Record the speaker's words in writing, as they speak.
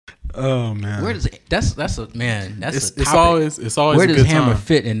Oh man, Where does that's a man? That's it's always where a does good Hammer time.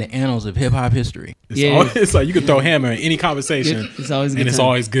 fit in the annals of hip hop history? It's like you can throw Hammer in any conversation, It's always a good and it's time.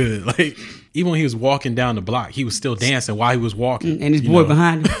 always good. Like even when he was walking down the block, he was still dancing while he was walking. And his you boy know.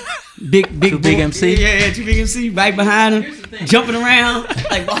 behind him. Big Too Big boy. MC? Yeah, Too Big MC right behind him, jumping around,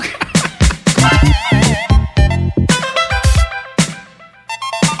 like walking.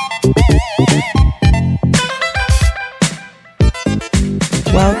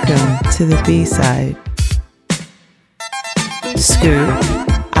 Welcome to the B-side.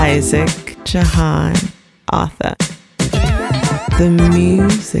 Scoop, Isaac, Jahan, Arthur. The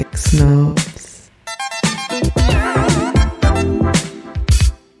music snobs.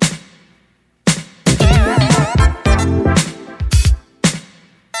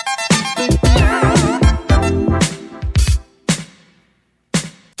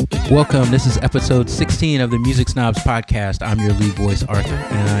 Welcome. This is episode 16 of the Music Snobs podcast. I'm your lead voice, Arthur,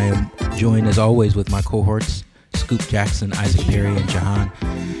 and I am joined as always with my cohorts, Scoop Jackson, Isaac Perry, and Jahan.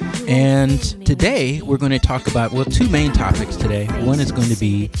 And today we're going to talk about, two main topics today. One is going to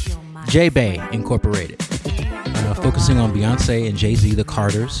be J-Bay Incorporated, focusing on Beyonce and Jay-Z, the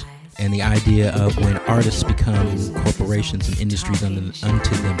Carters, and the idea of when artists become corporations and industries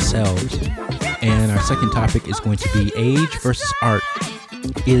unto themselves. And our second topic is going to be age versus art.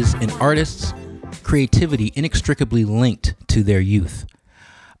 Is an artist's creativity inextricably linked to their youth?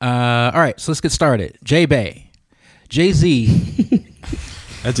 All right, so let's get started. J-Bay, Jay-Z.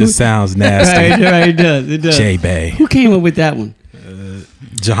 That just sounds nasty. Right, it does. J-Bay, Who came up with that one?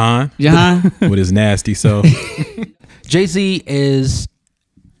 Jahan with his nasty self. Jay-Z is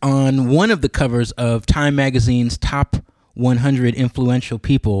on one of the covers of Time Magazine's Top 100 Influential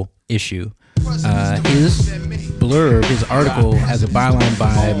People issue. His blurb, his article, has a byline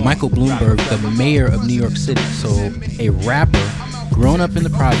by Michael Bloomberg, the mayor of New York City. So a rapper, grown up in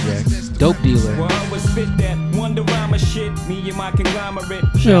the projects, dope dealer.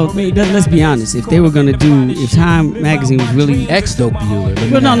 So, let's be honest. If they were going to if Time Magazine was really... Ex-dope dealer.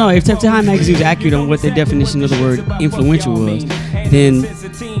 Well, no. If Time Magazine was accurate on what their definition of the word influential was, then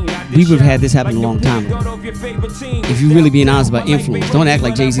we would have had this happen a long time ago. If you're really being honest about influence, don't act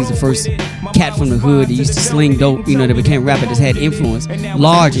like Jay-Z's the first cat from the hood that used to sling dope, that became a rapper that's had influence,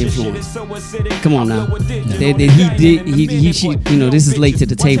 large influence. Come on now. He should, this is late to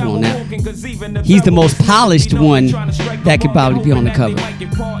the table on that. He's the most polished one that could probably be on the cover.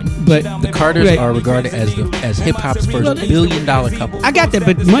 But the Carters are regarded as hip-hop's first billion-dollar couple. I got that,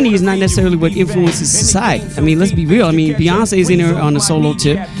 but money is not necessarily what influences society. I mean, let's be real. I mean, Beyonce is in here on a solo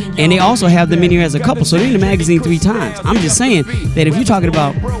tip, and they also have them in here as a couple, so they're in the magazine 3 times. I'm just saying that if you're talking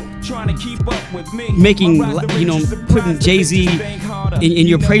about making, putting Jay-Z in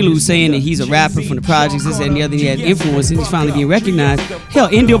your prelude, saying that he's a rapper from the projects, this and the other, he had influence, and he's finally being recognized. Hell,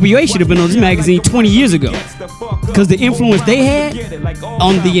 NWA should have been on this magazine 20 years ago, because the influence they had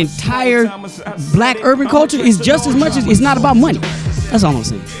on the entire black urban culture is just as much as it's not about money. That's all I'm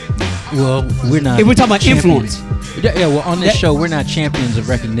saying. Well, we're not. If we're talking about influence. Yeah, well, on this show, we're not champions of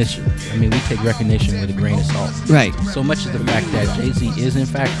recognition. I mean, we take recognition with a grain of salt. Right. So much of the fact that Jay-Z is, in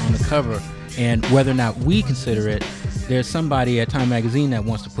fact, on the cover, and whether or not we consider it, there's somebody at Time Magazine that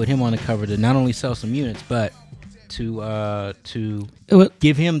wants to put him on the cover to not only sell some units, but to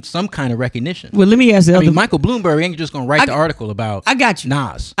give him some kind of recognition. Well, let me ask the other... Michael Bloomberg ain't just going to write the article about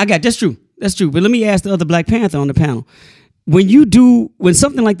Nas. That's true. But let me ask the other Black Panther on the panel. When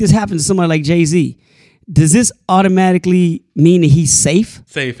something like this happens to somebody like Jay-Z, does this automatically mean that he's safe?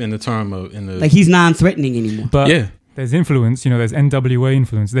 Safe in the term of... like he's non-threatening anymore? But yeah. There's influence, there's NWA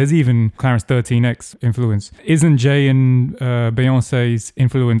influence. There's even Clarence 13X influence. Isn't Jay and Beyonce's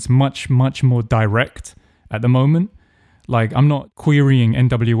influence much, much more direct at the moment? Like, I'm not querying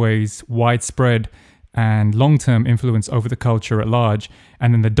NWA's widespread and long-term influence over the culture at large,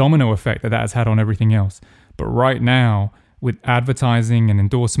 and then the domino effect that has had on everything else. But right now, with advertising and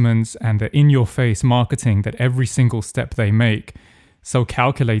endorsements and the in-your-face marketing that every single step they make so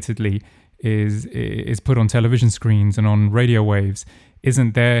calculatedly is put on television screens and on radio waves,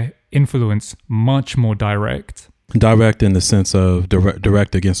 isn't their influence much more direct? Direct in the sense of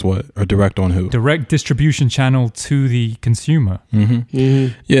direct against what? Or direct on who? Direct distribution channel to the consumer. Mm-hmm.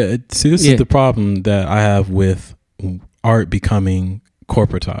 Mm-hmm. Yeah, this is the problem that I have with art becoming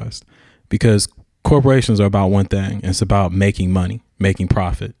corporatized, because corporations are about one thing. It's about making money, making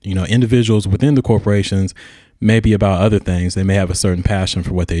profit. Individuals within the corporations may be about other things. They may have a certain passion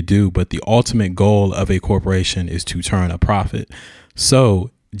for what they do, but the ultimate goal of a corporation is to turn a profit. So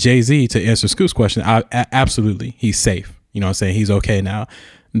Jay-Z, to answer Scoop's question, absolutely, he's safe. He's okay now.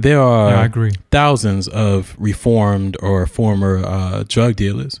 There are I agree. thousands of reformed or former drug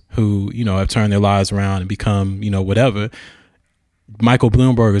dealers who, have turned their lives around and become, whatever. Michael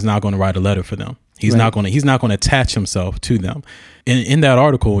Bloomberg is not going to write a letter for them. He's not going to attach himself to them. In that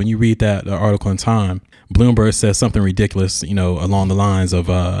article, when you read that article in Time, Bloomberg says something ridiculous, along the lines of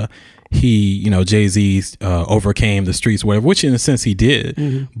Jay-Z overcame the streets, whatever, which in a sense he did.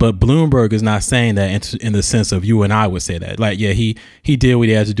 Mm-hmm. But Bloomberg is not saying that in the sense of you and I would say that. Like, yeah, he did what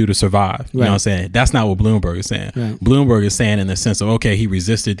he had to do to survive. You know what I'm saying? That's not what Bloomberg is saying. Right. Bloomberg is saying in the sense of, okay, he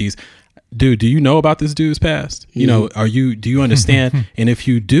resisted these. Dude, do you know about this dude's past? Mm-hmm. Do you understand? And if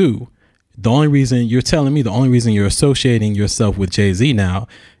you do, the only reason you're associating yourself with Jay-Z now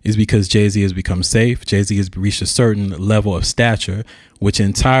is because Jay-Z has become safe. Jay-Z has reached a certain level of stature, which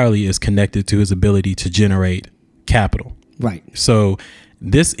entirely is connected to his ability to generate capital. Right. So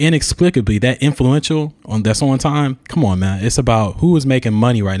this inexplicably, that influential that's on Time. Come on, man. It's about who is making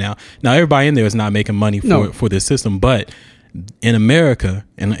money right now. Now, everybody in there is not making money for this system, but in America,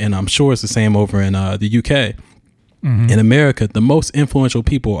 and I'm sure it's the same over in the UK, mm-hmm. In America, the most influential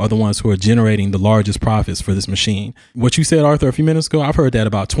people are the ones who are generating the largest profits for this machine. What you said, Arthur, a few minutes ago, I've heard that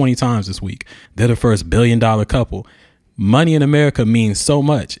about 20 times this week. They're the first $1 billion couple. Money in America means so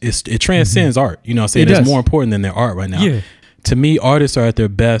much. It transcends mm-hmm. art. You know what I'm saying? It's more important than their art right now. Yeah. To me, artists are at their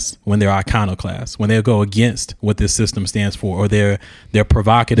best when they're iconoclast, when they go against what this system stands for, or they're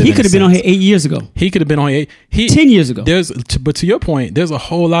provocative. He could have been on here 8 years ago. He could have been on here 10 years ago. But to your point, there's a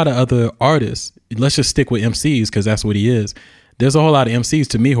whole lot of other artists. Let's just stick with MCs because that's what he is. There's a whole lot of MCs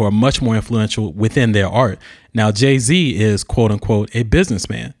to me who are much more influential within their art. Now, Jay-Z is quote unquote a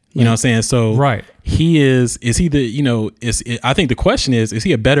businessman. You know what I'm saying? So he is he the, I think the question is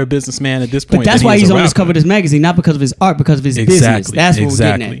he a better businessman at this point? But that's why he's on this cover of this magazine, not because of his art, because of his business. That's what we're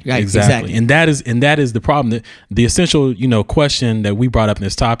getting at. Right, exactly. And that is the problem. The essential, question that we brought up in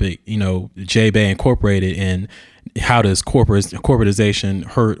this topic, J-Bay Incorporated, and how does corporatization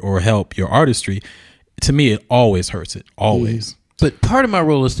hurt or help your artistry? To me, it always hurts it. Always. But part of my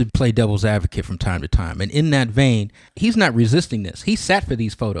role is to play devil's advocate from time to time. And in that vein, he's not resisting this. He sat for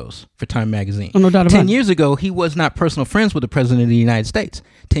these photos for Time Magazine. Oh, no doubt about it. 10 years ago, he was not personal friends with the President of the United States.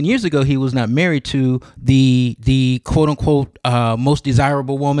 10 years ago, he was not married to the quote-unquote most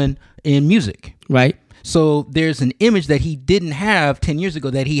desirable woman in music. Right. So there's an image that he didn't have 10 years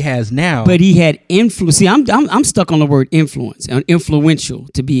ago that he has now. But he had influence. See, I'm stuck on the word influence, influential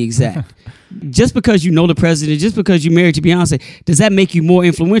to be exact. Just because you know the president, just because you're married to Beyonce, does that make you more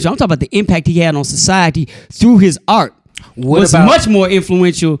influential? I'm talking about the impact he had on society through his art. Was much more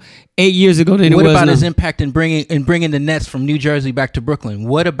influential 8 years ago than it was now. What about his impact in bringing the Nets from New Jersey back to Brooklyn?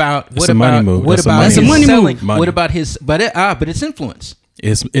 What about that's a money move. What about his selling? What about his? But it's influence.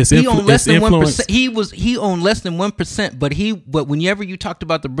 He owned less than 1%. He owned less than 1%. But whenever you talked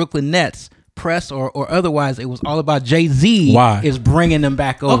about the Brooklyn Nets, press or otherwise, it was all about Jay-Z. Why is bringing them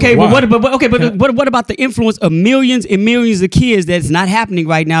back over? Okay, but what about the influence of millions and millions of kids that's not happening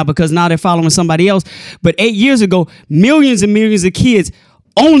right now because now they're following somebody else? But 8 years ago, millions and millions of kids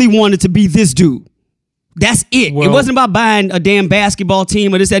only wanted to be this dude. That's it. Well, it wasn't about buying a damn basketball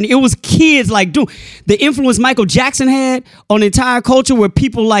team or this and it was kids like, dude, the influence Michael Jackson had on the entire culture where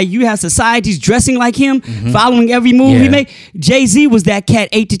people like you have societies dressing like him, mm-hmm. following every move he made. Jay-Z was that cat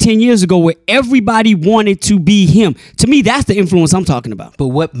 8 to 10 years ago where everybody wanted to be him. To me, that's the influence I'm talking about. But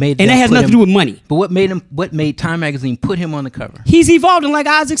what made and that has nothing to do with money. But what made Time Magazine put him on the cover? He's evolved, and like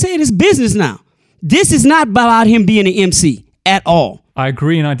Isaac said, it's business now. This is not about him being an MC at all. I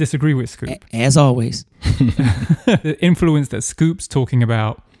agree and I disagree with Scoop. As always. The influence that Scoop's talking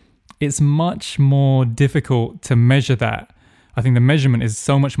about, it's much more difficult to measure that. I think the measurement is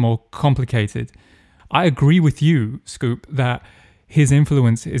so much more complicated. I agree with you, Scoop, that his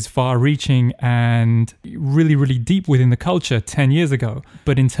influence is far-reaching and really, really deep within the culture 10 years ago.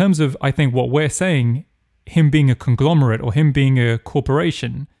 But in terms of, I think, what we're saying, him being a conglomerate or him being a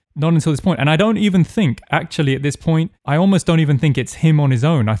corporation, not until this point. And I don't even think, actually, at this point, I almost don't even think it's him on his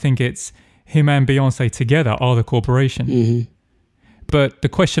own. I think it's him and Beyonce together are the corporation. Mm-hmm. But the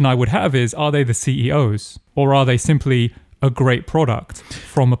question I would have is, are they the CEOs? Or are they simply a great product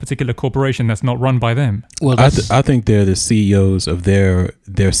from a particular corporation that's not run by them? Well, I think they're the CEOs of their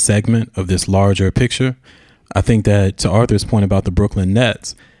segment of this larger picture. I think that, to Arthur's point about the Brooklyn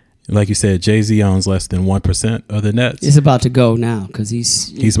Nets, like you said, Jay-Z owns less than 1% of the Nets. It's about to go now because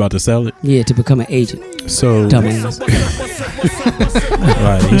he's about to sell it. Yeah, to become an agent. So dumbass.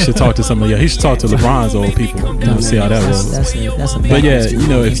 Right, he should talk to somebody. He should talk to LeBron's old people. See how that rolls. That's a but yeah,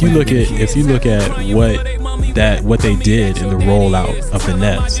 if you look at that what they did in the rollout of the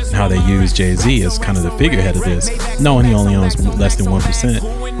Nets and how they used Jay-Z as kind of the figurehead of this, knowing he only owns less than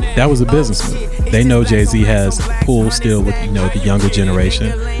 1%, that was a business move. They know Jay-Z has pull still with the younger generation.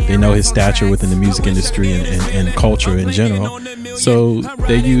 They know his stature within the music industry and culture in general. So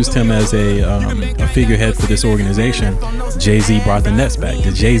they used him as a figurehead for this organization. Jay-Z brought the Nets back.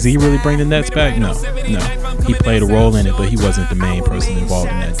 Did Jay-Z really bring the Nets back? No. He played a role in it, but he wasn't the main person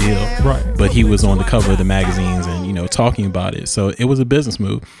involved in that deal. Right. But he was on the cover of the magazines and talking about it. So it was a business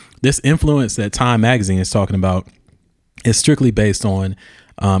move. This influence that Time magazine is talking about is strictly based on,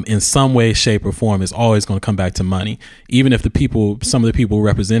 in some way, shape, or form, is always going to come back to money. Even if some of the people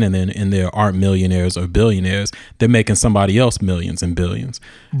represented in there aren't millionaires or billionaires, they're making somebody else millions and billions.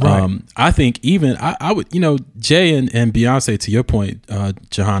 Right. I think even I would, Jay and Beyonce, to your point,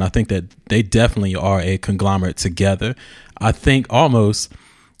 Jahan, I think that they definitely are a conglomerate together. I think almost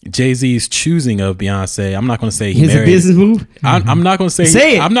Jay-Z's choosing of Beyonce, I'm not going to say he married. A business move? I'm not going to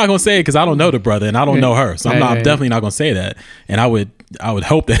say it. I'm not going to say it because I don't know the brother and I don't know her. So I'm definitely not going to say that. And I would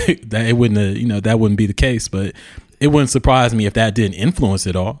hope that it wouldn't, that wouldn't be the case, but it wouldn't surprise me if that didn't influence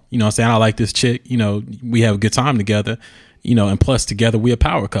it all. You know what I'm saying? I like this chick, we have a good time together, and plus together we're a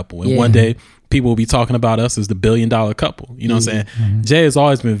power couple. And one day people will be talking about us as the $1 billion couple. You know what I'm saying? Mm-hmm. Jay has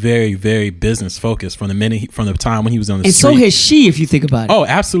always been very, very business focused from the time when he was on the street. And so has she, if you think about it. Oh,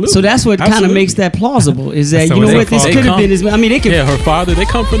 absolutely. So that's what kind of makes that plausible, is that, So this could have been his, her father, they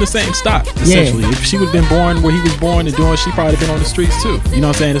come from the same stock, essentially. If she would have been born where he was born and doing, she probably been on the streets too. You know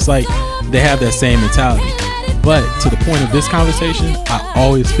what I'm saying? It's like they have that same mentality. But to the point of this conversation, I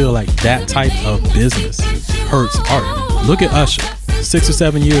always feel like that type of business hurts art. Look at Usher. 6 or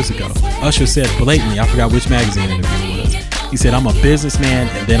 7 years ago, Usher said blatantly, I forgot which magazine interview it was, he said, I'm a businessman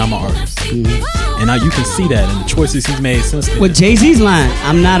and then I'm an artist. Mm-hmm. And now you can see that in the choices he's made since then. Well, Jay-Z's line,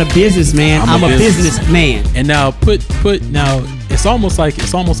 I'm not a businessman, I'm a businessman. And now it's almost like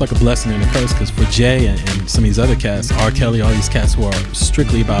a blessing and a curse, because for Jay and some of these other cats, R. Kelly, all these cats who are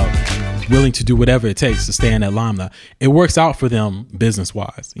strictly about willing to do whatever it takes to stay in that limelight, it works out for them business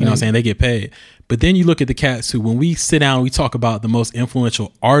wise. You know what I'm saying? They get paid. But then you look at the cats who, when we sit down, we talk about the most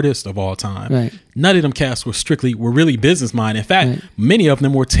influential artists of all time. None of them cats were really business minded. In fact, many of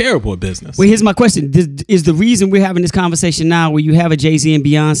them were terrible at business. Well, here's my question. Is the reason we're having this conversation now, where you have a Jay-Z and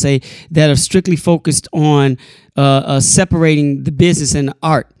Beyonce that are strictly focused on separating the business and the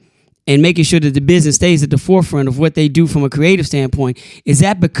art and making sure that the business stays at the forefront of what they do from a creative standpoint, is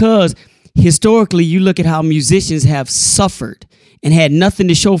that because historically you look at how musicians have suffered and had nothing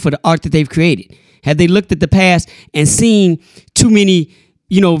to show for the art that they've created? Have they looked at the past and seen too many,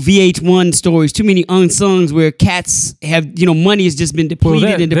 VH1 stories, too many unsungs where cats have, money has just been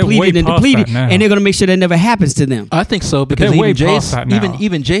depleted and depleted, and they're going to make sure that never happens to them? I think so, because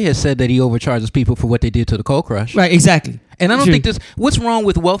even Jay has said that he overcharges people for what they did to the Cold Crush. Right, exactly. And I don't think what's wrong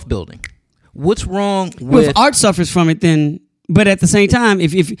with wealth building? What's wrong with... Well, if art suffers from it, then... But at the same time,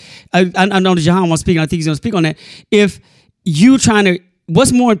 if I know that Jahan wants to speak, and I think he's going to speak on that. If you trying to...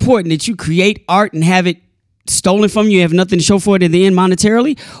 What's more important, that you create art and have it stolen from you, have nothing to show for it at the end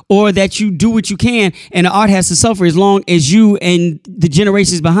monetarily, or that you do what you can and the art has to suffer as long as you and the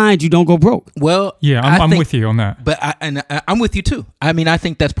generations behind you don't go broke? Well, yeah, I'm with you on that. But I'm with you too. I mean, I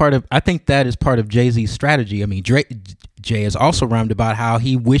think that is part of Jay-Z's strategy. I mean, Jay has also rhymed about how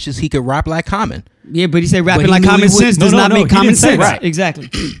he wishes he could rap like Common. Yeah, but he said rapping like common sense does not make common sense. Right. Exactly.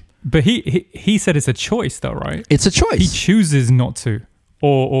 But he said it's a choice though, right? It's a choice. He chooses not to,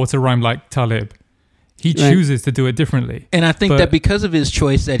 or to rhyme like Talib. He chooses to do it differently. And I think that because of his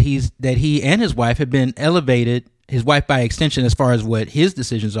choice, that he and his wife have been elevated, his wife by extension, as far as what his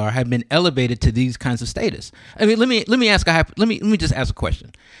decisions are, have been elevated to these kinds of status. I mean, let me just ask a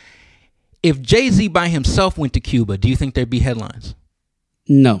question. If Jay-Z by himself went to Cuba, do you think there'd be headlines?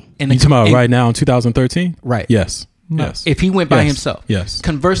 No. You talking about right now in 2013? Right. Yes. No. Yes. If he went by himself. Yes.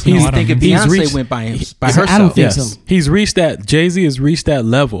 Conversely, do you think if Beyonce went by herself? I don't think so. He's reached that. Jay-Z has reached that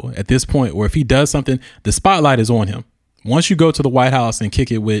level at this point where if he does something, the spotlight is on him. Once you go to the White House and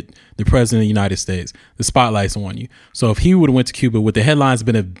kick it with the president of the United States, the spotlight's on you. So if he would have went to Cuba, would the headlines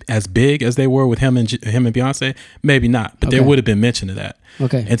been as big as they were with him and Beyonce? Maybe not, but there would have been mention of that.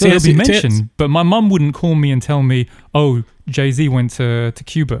 Okay, and so it'll be mentioned. But my mum wouldn't call me and tell me, "Oh, Jay-Z went to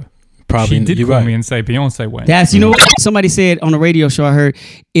Cuba." Probably she did call me and say Beyonce went. That's what somebody said on the radio show. I heard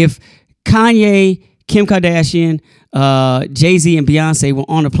if Kanye, Kim Kardashian, Jay-Z, and Beyonce were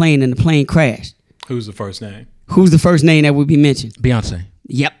on a plane and the plane crashed, who's the first name? Who's the first name that would be mentioned? Beyonce.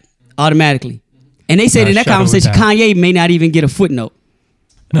 Yep, automatically. And they said in that conversation, Kanye may not even get a footnote.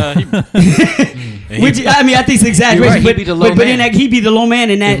 Which I mean, I think it's exaggeration. Right, but he'd be the low but man. in that, he'd be the low man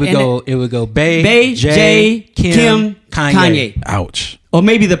in that. It would go Bey, Bey, Jay, Kim, Kanye. Ouch. Or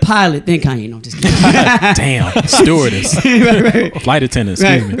maybe the pilot, then Kanye. No, just kidding. Damn. Stewardess. right. Flight attendant,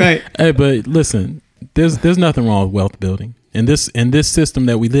 excuse me. Right. Hey, but listen, there's nothing wrong with wealth building. In this system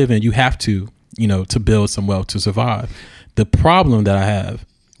that we live in, you have to, to build some wealth to survive. The problem that I have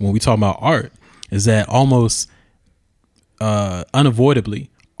when we talk about art is that almost unavoidably,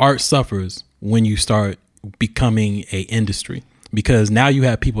 art suffers when you start becoming a industry, because now you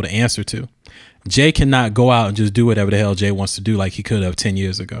have people to answer to. Jay cannot go out and just do whatever the hell Jay wants to do like he could have 10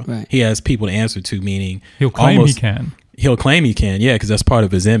 years ago. Right. He has people to answer to, meaning He'll claim he can. He'll claim he can, yeah, because that's part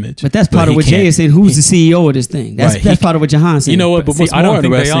of his image. But that's part of what Jay is saying. Who's the CEO of this thing? That's part of what Jahan said. You know what? But what's I more don't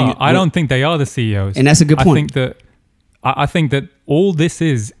think interesting? they are. I don't think they are the CEOs. And that's a good point. I think that all this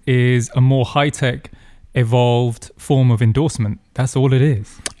is a more high-tech, evolved form of endorsement. That's all it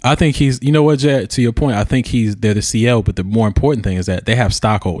is. I think he's, you know what, Jay, to your point, I think they're the CEO, but the more important thing is that they have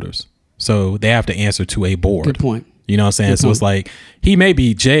stockholders. So they have to answer to a board. Good point. You know what I'm saying? So it's like,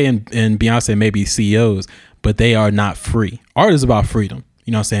 Jay and Beyonce may be CEOs, but they are not free. Art is about freedom.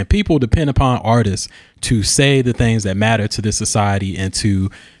 You know what I'm saying? People depend upon artists to say the things that matter to this society and to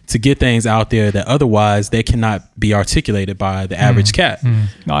get things out there that otherwise they cannot be articulated by the average cat. No,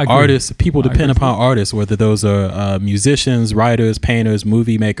 I agree. Artists, people depend upon artists, whether those are musicians, writers, painters,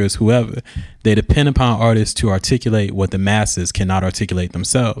 movie makers, whoever. They depend upon artists to articulate what the masses cannot articulate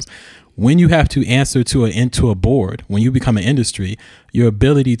themselves. When you have to answer to a board, when you become an industry, your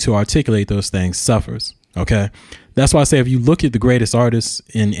ability to articulate those things suffers. Okay, that's why I say if you look at the greatest artists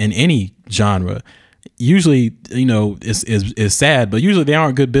in any genre, usually it's sad, but usually they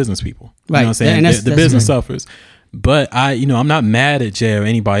aren't good business people. Right. You know what I'm saying? And the business suffers. But I'm not mad at Jay or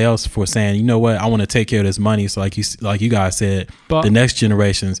anybody else for saying, you know what, I want to take care of this money. So like you guys said, the next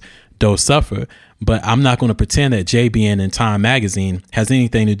generations don't suffer. But I'm not going to pretend that Jay being in Time magazine has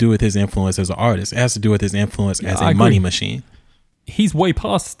anything to do with his influence as an artist. It has to do with his influence as a money machine. He's way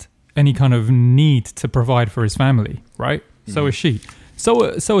past any kind of need to provide for his family, right? Mm-hmm. So is she. So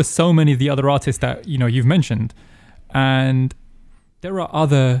is so many of the other artists that you've mentioned, and there are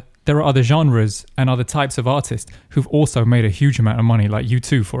other genres and other types of artists who've also made a huge amount of money, like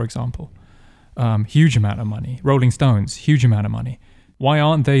U2, for example. Huge amount of money. Rolling Stones, huge amount of money. Why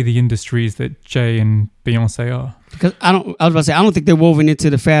aren't they the industries that Jay and Beyonce are? Because I don't think they're woven into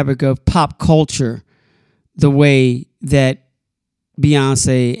the fabric of pop culture the way that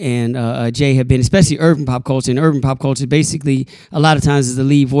Beyonce and Jay have been, especially urban pop culture. And urban pop culture basically a lot of times is the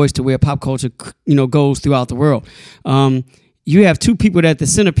lead voice to where pop culture goes throughout the world. You have two people that are the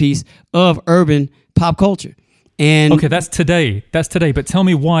centerpiece of urban pop culture. And okay, that's today. But tell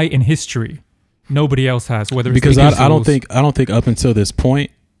me why in history nobody else has, whether it's because I don't think up until this point,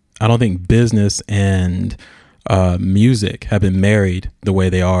 I don't think business and music have been married the way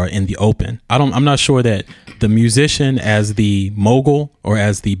they are in the open. I'm not sure that the musician as the mogul or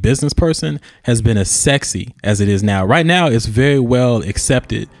as the business person has been as sexy as it is now. Right now, it's very well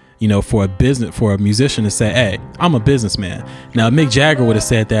accepted, for a musician to say, "Hey, I'm a businessman." Now, Mick Jagger would have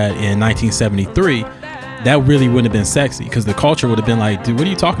said that in 1973. That really wouldn't have been sexy because the culture would have been like, dude, what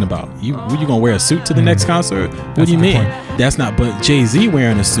are you talking about? You gonna wear a suit to the next concert? What do you mean? That's not. But Jay-Z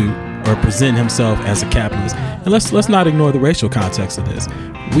wearing a suit or presenting himself as a capitalist. And let's not ignore the racial context of this.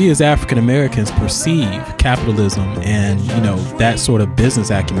 We as African Americans perceive capitalism and that sort of business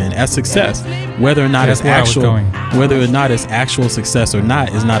acumen as success. Whether or not it's actual success or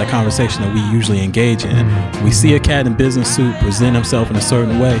not is not a conversation that we usually engage in. We see a cat in business suit present himself in a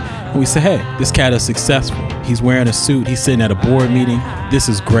certain way, and we say, "Hey, this cat is successful. He's wearing a suit. He's sitting at a board meeting. This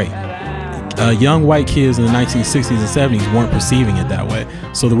is great." Young white kids in the 1960s and 70s weren't perceiving it that way.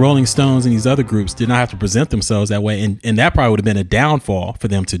 So the Rolling Stones and these other groups did not have to present themselves that way. And that probably would have been a downfall for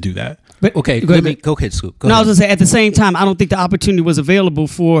them to do that. But okay, go ahead, Scoop. I was going to say, at the same time, I don't think the opportunity was available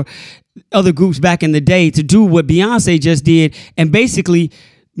for other groups back in the day to do what Beyonce just did and basically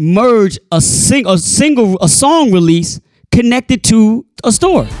merge a song release connected to a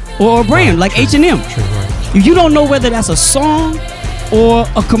store or a brand like H&M. If you don't know whether that's a song or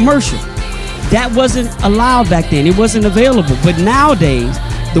a commercial, that wasn't allowed back then. It wasn't available. But nowadays,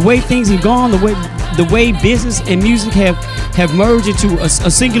 the way things have gone, the way business and music have merged into a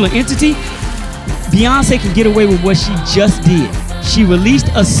singular entity, Beyonce can get away with what she just did. She released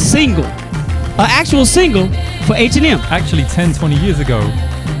an actual single for H&M. Actually, 10, 20 years ago,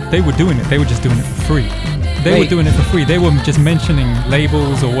 they were doing it. They were just doing it for free. They were doing it for free. They were just mentioning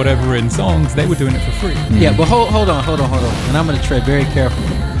labels or whatever in songs. They were doing it for free. Yeah, but hold on. And I'm going to tread very carefully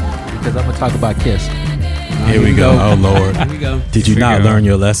because I'm going to talk about Kiss. Here we go. Oh Lord. Here we go. Did you not learn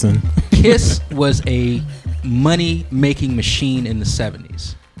your lesson? Kiss was a money-making machine in the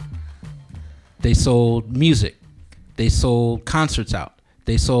 70s. They sold music. They sold concerts out.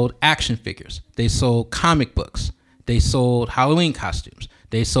 They sold action figures. They sold comic books. They sold Halloween costumes.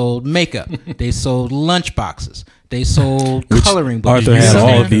 They sold makeup. They sold lunch boxes. They sold coloring books. Arthur had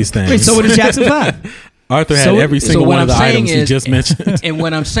all of these things. Wait, so what is Jackson 5? Arthur had every single one of the items he just mentioned. And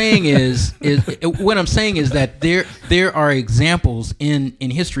what I'm saying is that there are examples in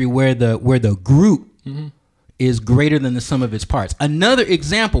history where the group is greater than the sum of its parts. Another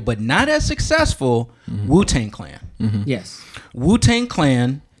example, but not as successful, Wu-Tang Clan. Yes. Wu-Tang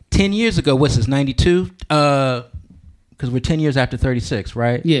Clan, 10 years ago, what's this, 92? Because we're 10 years after 36,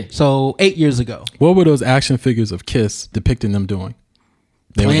 right? Yeah. So 8 years ago. What were those action figures of Kiss depicting them doing?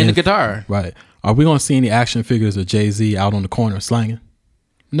 Playing the guitar. Right. Are we going to see any action figures of Jay-Z out on the corner slanging?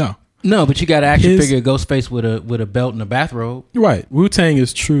 No. No, but you got an action figure of Ghostface with a belt and a bathrobe. Right. Wu-Tang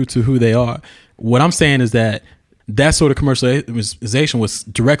is true to who they are. What I'm saying is that sort of commercialization was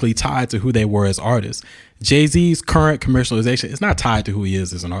directly tied to who they were as artists. Jay-Z's current commercialization is not tied to who he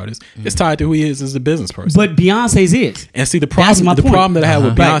is as an artist. It's tied to who he is as a business person. But Beyonce's is. And see, the problem that I have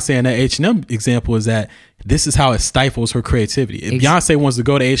with Beyonce and that H&M example is that this is how it stifles her creativity. If Beyonce wants to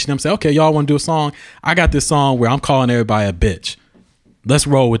go to H&M and say, okay, y'all want to do a song? I got this song where I'm calling everybody a bitch. Let's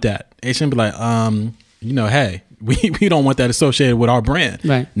roll with that. H&M be like, hey, we don't want that associated with our brand.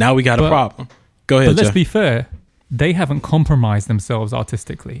 Right. Now we got a problem. Go ahead, But let's Jeff. be fair. They haven't compromised themselves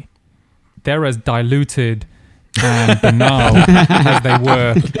artistically. They're as diluted and banal as they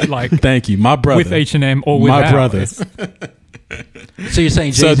were, like, thank you, my brother, with H&M or without. my brothers. So you're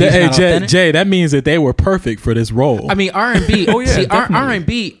saying Jay-Z's not authentic? Jay, that means that they were perfect for this role. I mean, R&B. Oh, yeah, see,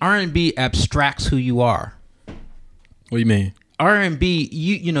 definitely. R&B abstracts who you are. What do you mean? R&B,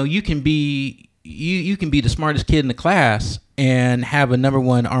 you can be the smartest kid in the class and have a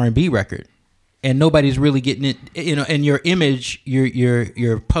 #1 R&B record, and nobody's really getting it. And your image,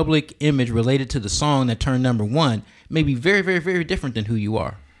 your public image related to the song that turned #1 may be very, very, very different than who you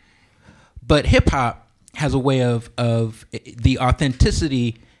are. But hip hop has a way of the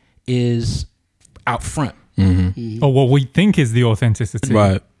authenticity is out front. Or what we think is the authenticity.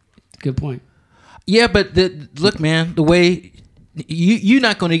 Right. Good point. Yeah, but look, man, the way you're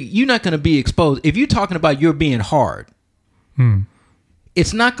not gonna be exposed if you're talking about you're being hard.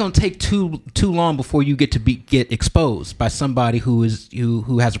 It's not gonna take too long before you get get exposed by somebody who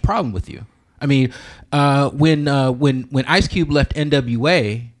has a problem with you. I mean, when Ice Cube left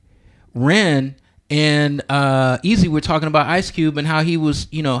NWA, Ren and Easy were talking about Ice Cube and how he was,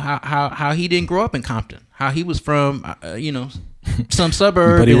 how he didn't grow up in Compton, how he was from, some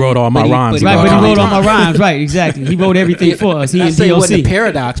suburb. But he wrote all my rhymes. Right, but he wrote all my rhymes. Right, exactly. He wrote everything for us. He I and say it DOC. wasn't a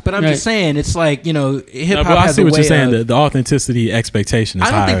paradox, but I'm just saying it's like, hip hop I has see a what way you're saying. of, The authenticity expectation is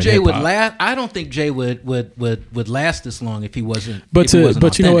higher. I don't think Jay in would hip-hop. last. I don't think Jay would last this long if he wasn't. But if he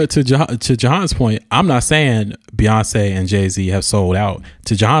wasn't you know authentic. what? To Jahan's point, I'm not saying Beyonce and Jay-Z have sold out.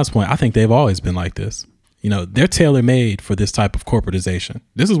 To Jahan's point, I think they've always been like this. They're tailor made for this type of corporatization.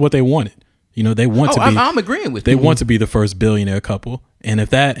 This is what they wanted. They want to be. I'm agreeing with they you. want to be the first billionaire couple, and if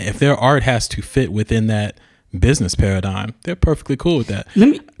their art has to fit within that business paradigm, they're perfectly cool with that.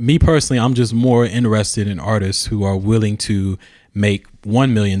 Me personally, I'm just more interested in artists who are willing to make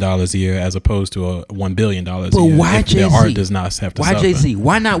 $1 million a year as opposed to a $1 billion a year. Why if Jay-Z? their art does not have to Why suffer. Jay-Z?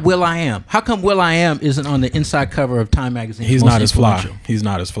 Why not Will.i.am? How come Will.i.am isn't on the inside cover of Time magazine? He's not as fly. He's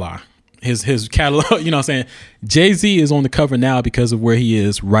not as fly. His catalog, what I'm saying? Jay-Z is on the cover now because of where he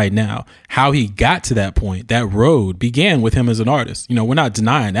is right now. How he got to that point, that road began with him as an artist. We're not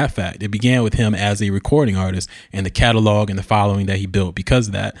denying that fact. It began with him as a recording artist and the catalog and the following that he built because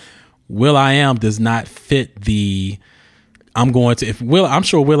of that. Will.i.am does not fit the I'm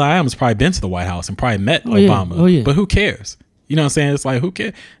sure Will.i.am has probably been to the White House and probably met Obama. Oh, yeah. But who cares? You know what I'm saying? It's like, who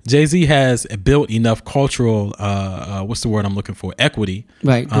cares? Jay-Z has built enough cultural, what's the word I'm looking for? Equity.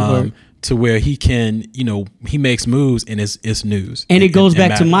 Right. To where he can, he makes moves and it's news. And it goes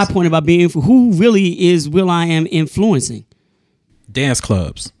back to matters. my point about being, who really is Will.i.am influencing? Dance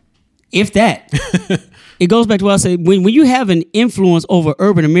clubs. If that. It goes back to what I say. When you have an influence over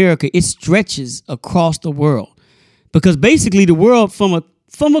urban America, it stretches across the world. Because basically the world from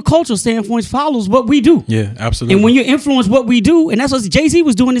a cultural standpoint follows what we do. Yeah, absolutely. And when you influence what we do, and that's what Jay-Z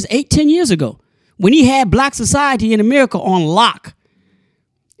was doing this 8-10 years ago, when he had black society in America on lock.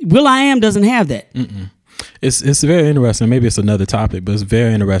 Will.i.am doesn't have that. It's very interesting. Maybe it's another topic, but it's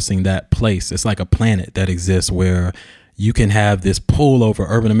very interesting that place. It's like a planet that exists where you can have this pull over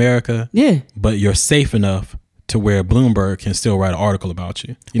urban America. Yeah. But you're safe enough to where Bloomberg can still write an article about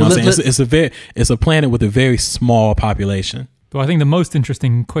you. You know what I'm saying? It's a planet with a very small population. Well, I think the most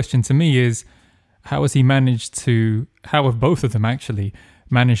interesting question to me is how have both of them actually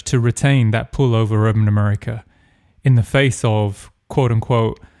managed to retain that pull over urban America in the face of quote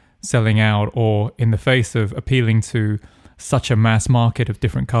unquote selling out, or in the face of appealing to such a mass market of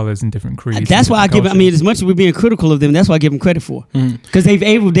different colors and different creeds. That's why I give. I mean, as much as we're being critical of them, that's why I give them credit for, because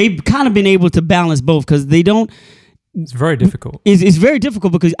they've kind of been able to balance both, because they don't. It's very difficult. It's very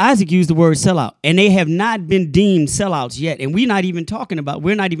difficult because Isaac used the word sellout, and they have not been deemed sellouts yet, and we're not even talking about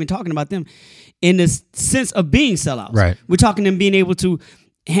them in the sense of being sellouts. Right. We're talking them being able to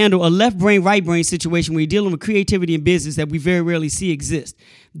handle a left brain, right brain situation where you're dealing with creativity in business that we very rarely see exist.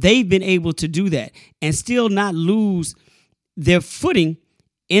 They've been able to do that and still not lose their footing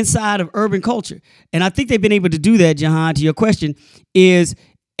inside of urban culture. And I think they've been able to do that, Jahan, to your question, is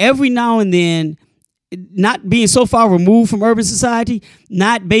every now and then not being so far removed from urban society,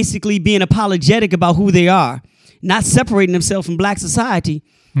 not basically being apologetic about who they are, not separating themselves from black society,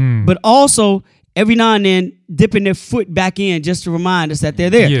 but also every now and then dipping their foot back in just to remind us that they're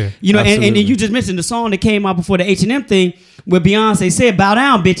there. Yeah, you know, and you just mentioned the song that came out before the H&M thing where Beyonce said, "Bow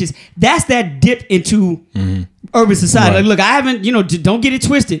down, bitches." That's that dip into urban society. Right. Like, look, I haven't, don't get it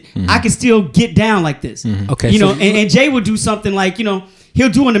twisted. I can still get down like this. Okay, And Jay would do something like, he'll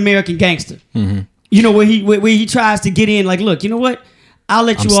do an American Gangster. Where he tries to get in, like, look, you know what? I'll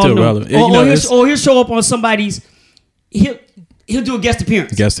let you all know. Relevant. Or he'll show up on somebody's. He'll do a guest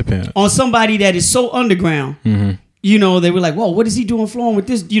appearance on somebody that is so underground. They were like, "Whoa, what is he doing flowing with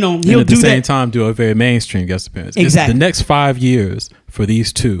this?" He'll and at the same time do a very mainstream guest appearance. Exactly. The next 5 years for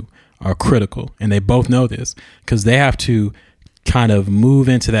these two are critical, and they both know this because they have to kind of move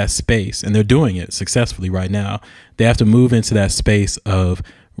into that space, and they're doing it successfully right now. They have to move into that space of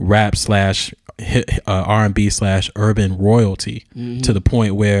rap / R&B / urban royalty to the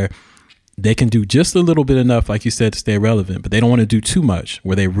point where they can do just a little bit enough, like you said, to stay relevant, but they don't want to do too much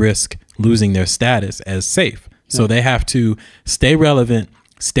where they risk losing their status as safe. So they have to stay relevant,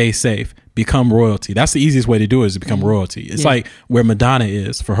 stay safe, become royalty. That's the easiest way to do it, is to become royalty. It's like where Madonna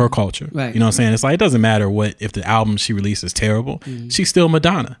is for her culture. Right. You know what I'm saying? It's like, it doesn't matter if the album she releases is terrible. She's still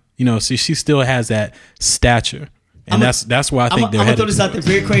Madonna. She still has that stature. And that's why I think they're headed. I'm going to throw this out there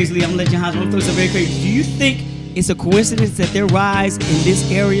very crazily. I'm going to let Jahan throw this out very crazy. Do you think it's a coincidence that their rise in this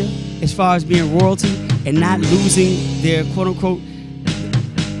area, as far as being royalty and not losing their quote unquote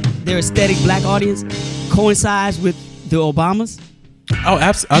their aesthetic black audience, coincides with the Obamas? Oh,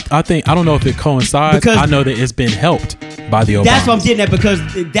 absolutely. I don't know if it coincides. Because I know that it's been helped by the Obamas. That's what I'm getting at, because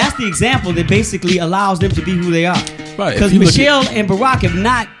that's the example that basically allows them to be who they are. Right. Because Michelle and Barack have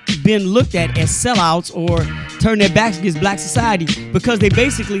not been looked at as sellouts or turned their backs against black society, because they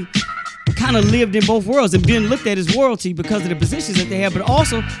basically kind of lived in both worlds and been looked at as royalty because of the positions that they have, but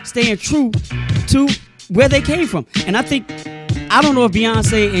also staying true to where they came from. And I don't know if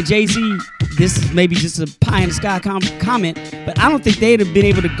Beyonce and Jay-Z, this is maybe just a pie in the sky comment, but I don't think they'd have been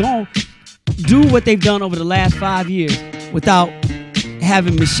able to do what they've done over the last 5 years without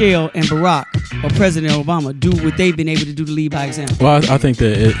having Michelle and Barack or President Obama do what they've been able to do to lead by example. Well, I think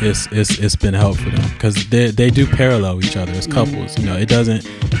that it's been helpful for them because they do parallel each other as couples. It doesn't,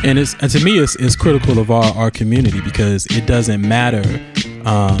 and to me it's critical of our community, because it doesn't matter.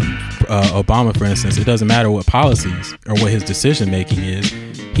 Obama, for instance, it doesn't matter what policies or what his decision making is.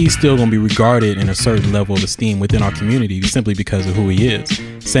 He's still going to be regarded in a certain level of esteem within our community simply because of who he is.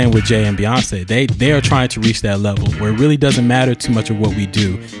 Same with Jay and Beyonce. They are trying to reach that level where it really doesn't matter too much of what we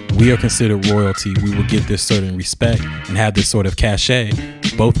do. We are considered royalty. We will get this certain respect and have this sort of cachet,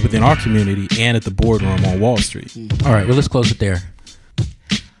 both within our community and at the boardroom on Wall Street. All right, well, let's close it there.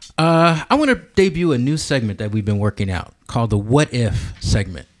 I want to debut a new segment that we've been working out called the What If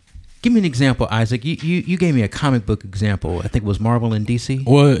segment. Give me an example, Isaac. You gave me a comic book example. I think it was Marvel in DC.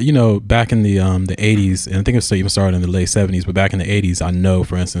 Well, back in the 80s, and I think it even started in the late 70s, but back in the 80s, I know,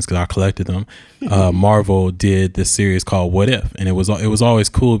 for instance, because I collected them, Marvel did this series called What If, and it was always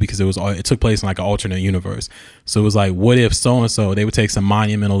cool because it took place in like an alternate universe. So it was like, what if so and so, they would take some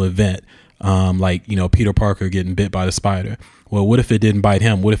monumental event, like Peter Parker getting bit by the spider. Well, what if it didn't bite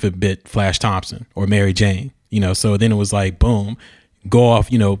him? What if it bit Flash Thompson or Mary Jane? So then it was like, boom. Go off,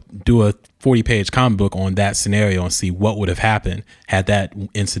 do a 40-page comic book on that scenario and see what would have happened had that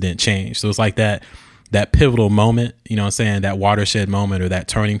incident changed. So it's like that pivotal moment, that watershed moment or that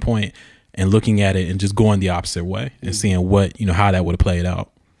turning point, and looking at it and just going the opposite way and seeing how that would have played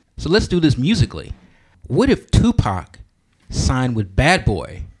out. So let's do this musically. What if Tupac signed with Bad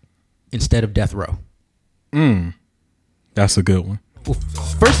Boy instead of Death Row? That's a good one.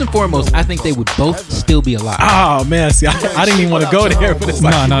 First and foremost, I think they would both still be alive. Oh man, see, I didn't even want to go there, but it's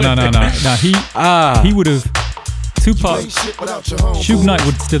like No. He would have. Tupac, Suge Knight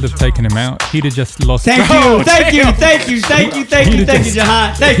would still have taken him out. He'd have just lost. Thank you,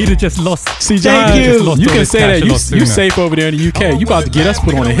 Jahan. He'd have just lost. See, Jahan, you can say that you safe over there in the UK. You about to get us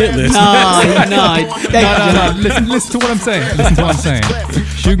put on a hit list. No. Listen to what I'm saying.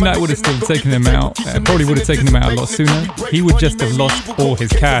 Suge Knight would have still taken him out. Probably would have taken him out a lot sooner. He would just have lost all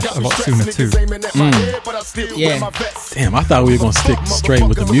his cash a lot sooner too. Yeah. Damn, I thought we were gonna stick straight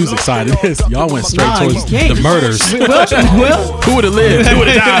with the music side of this. Y'all went straight towards the murders. Well, who would have lived? Who would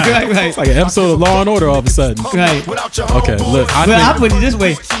have died? Right. It's like an episode of Law and Order all of a sudden. Right. Okay, look. I put it this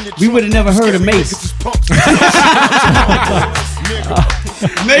way: we would have never heard of Mace.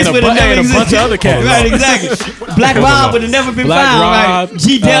 Mace would have never existed. A bunch of other cats. Right, exactly. Black Rob would have never been found. Right.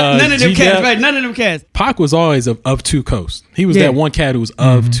 G-Dep, none of them cats. Right, none of them cats. Pac was always of two coasts. He was that one cat who was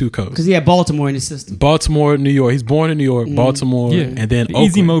of two coasts. Because he had Baltimore in his system. Baltimore, New York. He's born in New York, Baltimore, and then Oakland.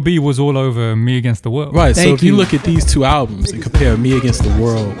 Easy Mo B was all over Me Against the World. Right. So if you look at these two albums and compare Me Against the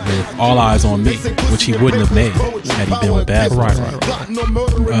World with All Eyes on Me, which he wouldn't have made had he been with Bad Boy.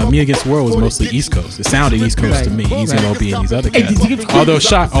 Right. Me Against the World was mostly East Coast. It sounded East Coast to me. Easy Mo B and these other cats. Although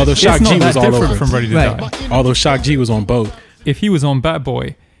Shock G was all over. From Ready to Die. Although Shock G was on both. If he was on Bad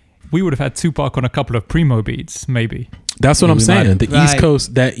Boy, we would have had Tupac on a couple of Primo beats, maybe. That's what I'm saying. The East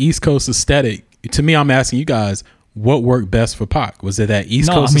Coast, that East Coast aesthetic. To me, I'm asking you guys, what worked best for Pac? Was it that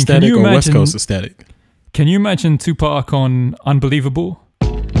East Coast aesthetic or West Coast aesthetic? Can you imagine Tupac on Unbelievable?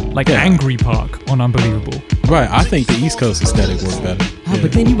 Like angry Pac on Unbelievable. Right, I think the East Coast aesthetic worked better.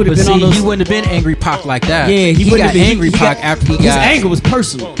 But then he would have been on those. He wouldn't have been angry Pac like that. Yeah, he got angry Pac after he got. His anger was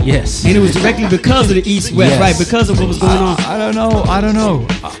personal. Yes, and it was directly because of the East-West, right? Because of what was going on. I don't know.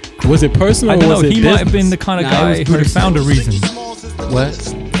 Was it personal? I don't or was know. it He might have been the kind of guy who found a reason. What?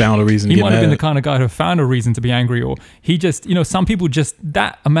 Found a reason. He to get might have mad. been the kind of guy who found a reason to be angry, or he just, some people just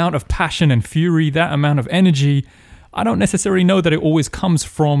that amount of passion and fury, that amount of energy. I don't necessarily know that it always comes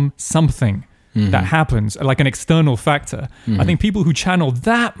from something that happens, like an external factor. I think people who channel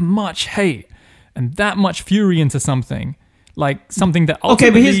that much hate and that much fury into something, like something that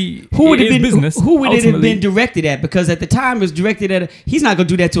ultimately who would it have been directed at? Because at the time it was directed at he's not gonna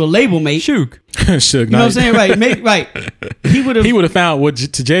do that to a label mate. Suge. Suge, you know what I'm saying? Right. He would have found.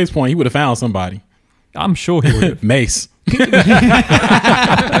 To Jay's point, he would have found somebody. I'm sure he would have. Mace.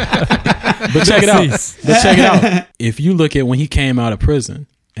 But check it out. If you look at when he came out of prison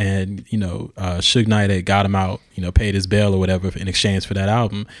and, Suge Knight had got him out, paid his bail or whatever in exchange for that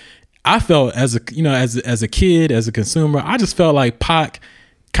album, I felt as a kid, as a consumer, I just felt like Pac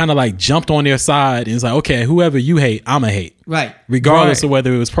kind of like jumped on their side and it's like, okay, whoever you hate, I'ma hate. Right. Regardless of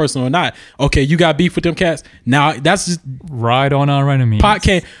whether it was personal or not. Okay, you got beef with them cats. Now that's just right on our enemies.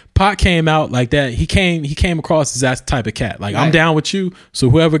 Pac came out like that. He came across as that type of cat. Like, right. I'm down with you. So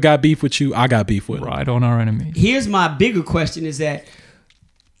whoever got beef with you, I got beef with. Right on our enemies. Here's my bigger question: is that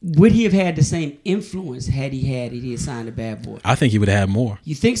would he have had the same influence had he signed to Bad Boy? I think he would have had more.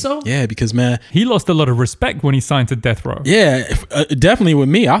 You think so? Yeah, because man, he lost a lot of respect when he signed to Death Row. Yeah, definitely with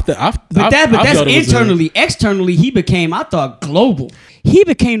me. But that's internally. Externally, he became, I thought, global. He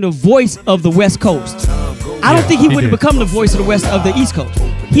became the voice of the West Coast. I don't think he would have become the voice of the West of the East Coast.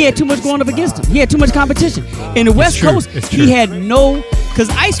 He had too much going up against him. He had too much competition. In the West Coast, he had because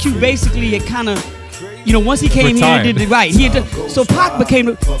Ice Cube basically had kind of, once he came here and did it right. So Pac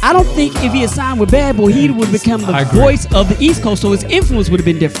became, I don't think if he had signed with Bad Boy, he would have become the voice of the East Coast, so his influence would have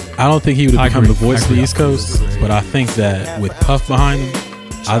been different. I don't think he would have become the voice of the East Coast, but I think that with Puff behind him,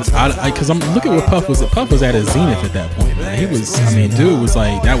 because I'm looking at what Puff was. Puff was at his zenith at that point, man. He was, dude was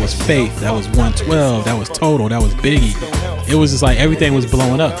like, that was Faith, that was 112, that was Total, that was Biggie. It was just like everything was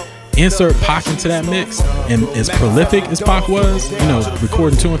blowing up. Insert Pac into that mix, and as prolific as Pac was,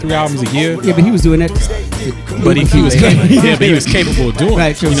 recording 2 and 3 albums a year. Yeah, but he was doing that. But he was capable. Yeah, but he was capable of doing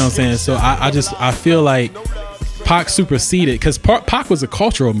it. You know what I'm saying? So I feel like Pac superseded, because Pac was a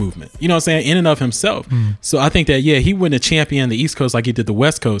cultural movement, you know what I'm saying, in and of himself. So I think that, he wouldn't have championed the East Coast like he did the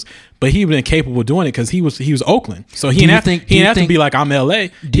West Coast, but he would have been capable of doing it because he was Oakland. So he didn't have to be like, I'm LA.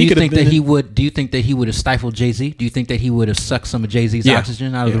 Do you think that he would have stifled Jay-Z? Do you think that he would have sucked some of Jay-Z's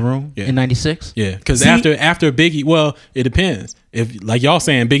oxygen out of the room in 96? Yeah, because after Biggie, well, it depends. If, like y'all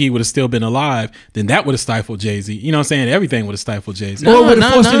saying, Biggie would have still been alive, then that would have stifled Jay-Z. You know what I'm saying? Everything would have stifled Jay-Z. Or would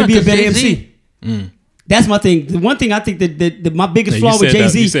have forced him to be a better MC. That's my thing. The one thing I think that my biggest flaw with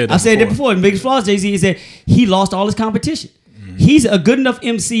Jay-Z, I said that before, the biggest flaw with Jay-Z is that he lost all his competition. he's a good enough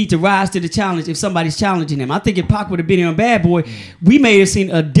MC to rise to the challenge if somebody's challenging him. I think if Pac would have been here on Bad Boy, we may have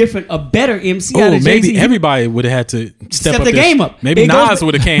seen a better MC out of maybe Jay-Z. everybody would have had to step up the game up. Maybe Nas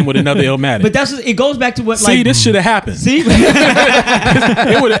would have came with another Illmatic. But it goes back to what this should have happened. See, everything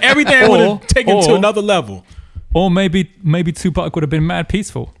would have taken to another level. Or maybe Tupac would have been mad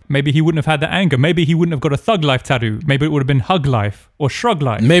peaceful. Maybe he wouldn't have had that anger. Maybe he wouldn't have got a Thug Life tattoo. Maybe it would have been Hug Life or Shrug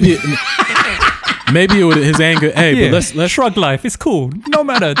Life. Maybe it would his anger. Hey, but let's Shrug Life. It's cool. No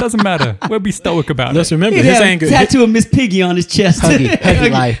matter. It doesn't matter. We'll be stoic about let's it. remember he his had anger. A tattoo of Miss Piggy on his chest.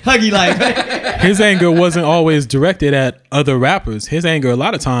 Huggy Life. Huggy Life. His anger wasn't always directed at other rappers. His anger a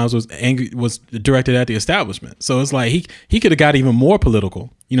lot of times was directed at the establishment. So it's like he could have got even more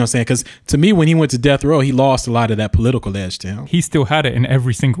political. You know what I'm saying? Because to me, when he went to Death Row, he lost a lot of that political edge to him. He still had it in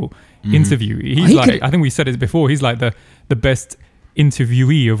every single interview. He's I think we said it before, he's like the best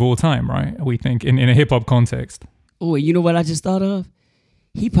interviewee of all time, right? We think in a hip hop context. Oh, you know what I just thought of?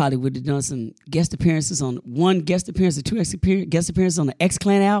 He probably would have done some guest appearances on one guest appearance or two guest appearances on the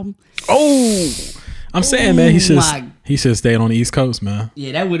X-Clan album. Oh, I'm saying, man, he should stay on the East Coast, man.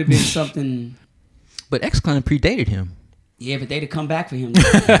 Yeah, that would have been something. But X-Clan predated him. Yeah, but they'd have come back for him.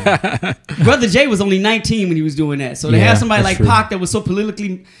 Brother Jay was only 19 when he was doing that. So to have somebody like Pac that was so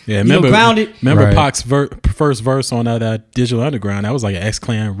politically grounded. Remember Pac's first verse on that Digital Underground? That was like an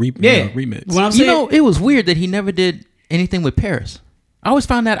X-Clan remix. What I'm saying, it was weird that he never did anything with Paris. I always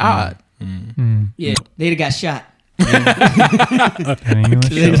found that odd. Yeah, they'd have got shot.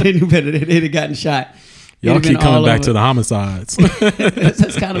 Anyway, They knew better. They'd have gotten shot. Y'all keep coming back to the homicides.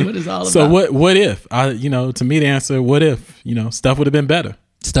 That's kind of what it's all about. So what if? To me the answer, what if? Stuff would have been better.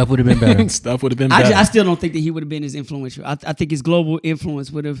 Stuff would have been better. Stuff would have been better. I still don't think that he would have been as influential. I think his global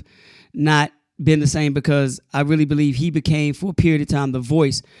influence would have not been the same because I really believe he became, for a period of time, the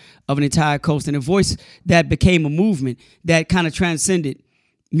voice of an entire coast and a voice that became a movement that kind of transcended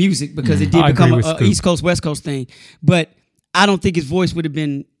music because it did become a East Coast, West Coast thing. But I don't think his voice would have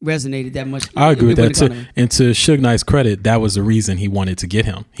been resonated that much. I agree with that. And to Suge Knight's credit, that was the reason he wanted to get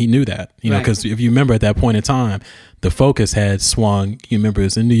him. He knew that, because if you remember at that point in time, the focus had swung. You remember it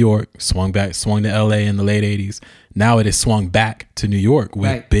was in New York, swung to LA in the late 80s. Now it has swung back to New York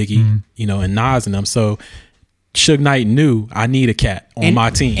with Biggie, and Nas and them. So Suge Knight knew I need a cat on my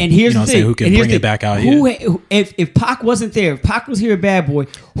team. And here's the thing, who can bring it back out here. If Pac wasn't there, if Pac was here at Bad Boy,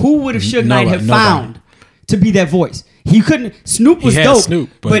 who would have Suge Knight have found to be that voice? He couldn't. Snoop was dope, Snoop,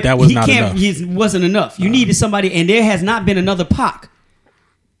 but that was not enough. He wasn't enough. You needed somebody, and there has not been another Pac.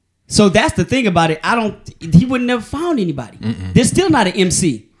 So that's the thing about it. He would never found anybody. There's still not an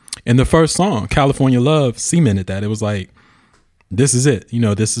MC. And the first song, California Love, cemented that. It was like, this is it.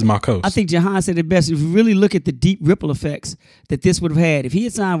 This is my coast. I think Jahan said it best. If you really look at the deep ripple effects that this would have had, if he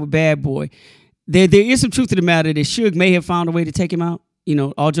had signed with Bad Boy, there is some truth to the matter that Suge may have found a way to take him out.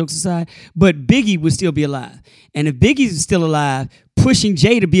 All jokes aside, but Biggie would still be alive. And if Biggie's still alive, pushing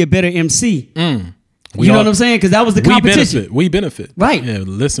Jay to be a better MC. You know what I'm saying? Because that was the competition. We benefit. Right. Yeah,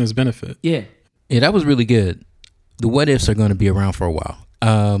 listeners benefit. Yeah. Yeah, that was really good. The what ifs are going to be around for a while.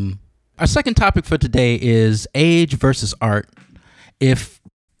 Our second topic for today is age versus art. If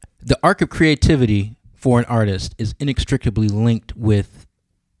the arc of creativity for an artist is inextricably linked with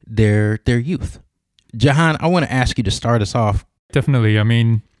their youth. Jahan, I want to ask you to start us off. Definitely. I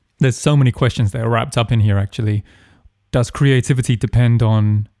mean, there's so many questions that are wrapped up in here, actually. Does creativity depend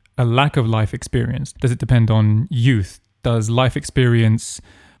on a lack of life experience? Does it depend on youth? Does life experience,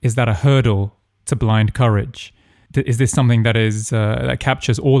 is that a hurdle to blind courage? Is this something that that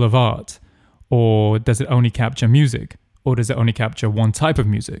captures all of art? Or does it only capture music? Or does it only capture one type of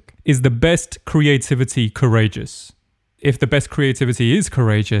music? Is the best creativity courageous? If the best creativity is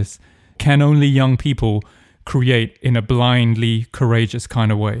courageous, can only young people create in a blindly courageous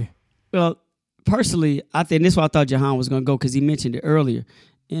kind of way? Well, personally, I think this is why I thought Jahan was going to go, because he mentioned it earlier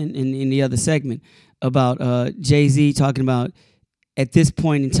in the other segment about Jay-Z talking about at this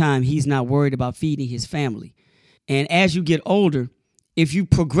point in time, he's not worried about feeding his family. And as you get older, if you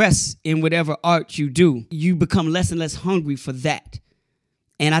progress in whatever art you do, you become less and less hungry for that.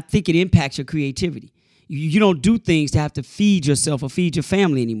 And I think it impacts your creativity. You don't do things to have to feed yourself or feed your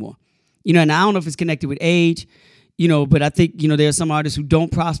family anymore. And I don't know if it's connected with age, but I think, there are some artists who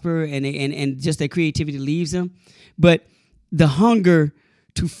don't prosper and just their creativity leaves them. But the hunger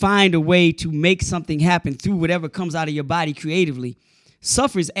to find a way to make something happen through whatever comes out of your body creatively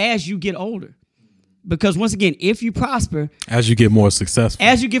suffers as you get older. Because once again, if you prosper, as you get more successful,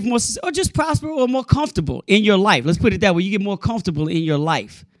 or just prosper or more comfortable in your life, let's put it that way, you get more comfortable in your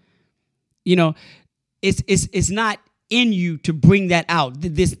life. It's not in you to bring that out.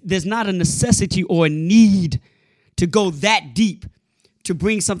 There's not a necessity or a need to go that deep to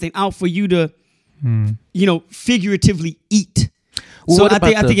bring something out for you to, figuratively eat. Well, so I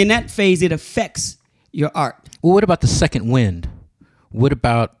think in that phase it affects your art. Well, what about the second wind? What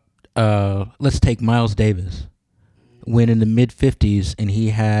about let's take Miles Davis, when in the mid 50s, and he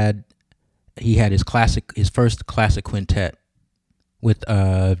had his first classic quintet with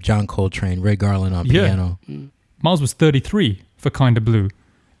John Coltrane, Ray Garland on piano. Miles was 33 for Kinda Blue.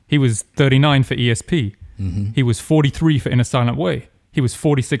 He was 39 for ESP. Mm-hmm. He was 43 for In a Silent Way. He was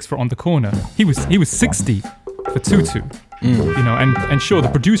 46 for On the Corner. He was 60 for Tutu. And sure, the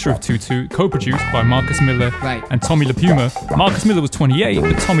producer of Tutu, co-produced by Marcus Miller and Tommy LaPuma. Marcus Miller was 28,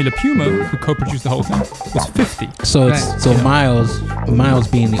 but Tommy LaPuma, who co-produced the whole thing, was 50. Miles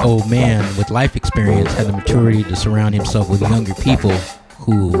being the old man with life experience had the maturity to surround himself with younger people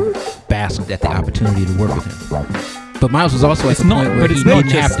who basked at the opportunity to work with him. But Miles was also at the point where he didn't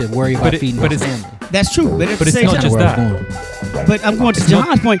have to worry about feeding his family. That's true, but it's not just that. But I'm going to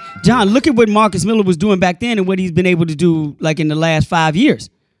John's point. John, look at what Marcus Miller was doing back then and what he's been able to do like in the last 5 years.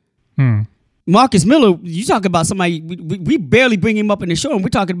 Marcus Miller, you talk about somebody, we barely bring him up in the show, and we're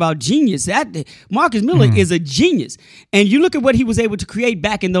talking about genius. Marcus Miller is a genius. And you look at what he was able to create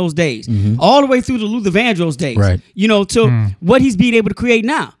back in those days, all the way through the Luther Vandross days, to what he's being able to create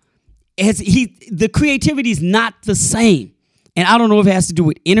now. The creativity is not the same. And I don't know if it has to do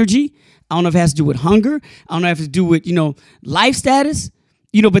with energy. I don't know if it has to do with hunger. I don't know if it has to do with, life status.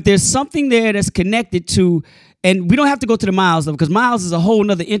 But there's something there that's connected to, and we don't have to go to the Miles level because Miles is a whole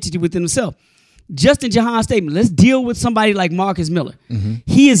other entity within himself. Just in Jahan's statement, let's deal with somebody like Marcus Miller.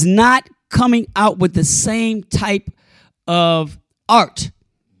 He is not coming out with the same type of art.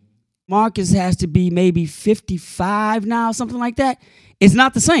 Marcus has to be maybe 55 now, something like that. It's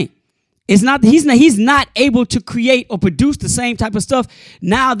not the same. It's not. He's not able to create or produce the same type of stuff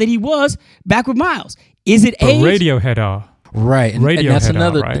now that he was back with Miles. Is it age? Radiohead are. Right. And that's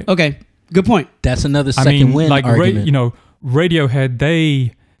another. Right? Okay. Good point. That's another second win argument.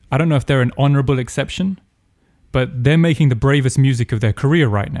 Radiohead, I don't know if they're an honorable exception, but they're making the bravest music of their career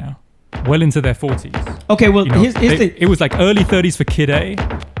right now, well into their 40s. Okay, well, here's the thing. It was like early 30s for Kid A,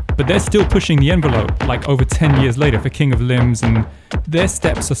 but they're still pushing the envelope like over 10 years later for King of Limbs, and their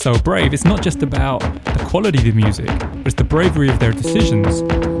steps are so brave. It's not just about the quality of the music, but it's the bravery of their decisions.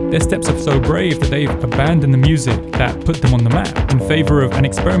 Their steps are so brave that they've abandoned the music that put them on the map in favor of an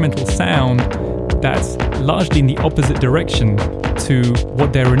experimental sound that's largely in the opposite direction to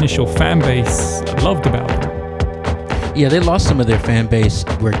what their initial fan base loved about them. Yeah, they lost some of their fan base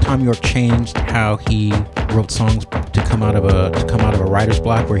where Tom York changed how he wrote songs to come out of a writer's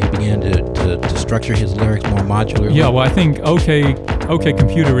block, where he began to structure his lyrics more modularly. Yeah, well, I think OK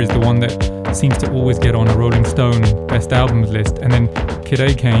Computer is the one that seems to always get on a Rolling Stone best albums list, and then Kid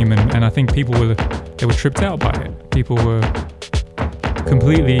A came, and I think people were tripped out by it. People were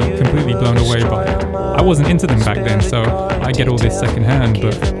completely blown away by it. I wasn't into them back then, so I get all this secondhand,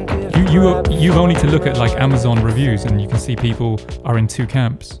 but you've only to look at like Amazon reviews and you can see people are in two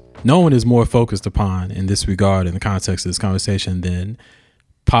camps. No one is more focused upon in this regard in the context of this conversation than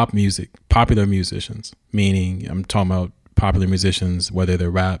pop music, popular musicians, meaning I'm talking about popular musicians, whether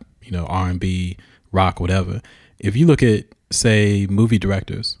they're rap, R&B, rock, whatever. If you look at, say, movie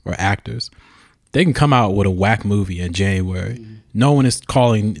directors or actors, they can come out with a whack movie in January. No one is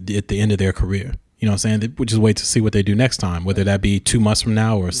calling it at the end of their career. You know what I'm saying? We just wait to see what they do next time, whether that be 2 months from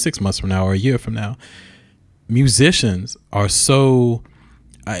now or 6 months from now or a year from now. Musicians are so,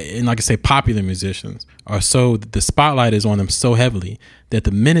 and like I say, popular musicians are so, the spotlight is on them so heavily that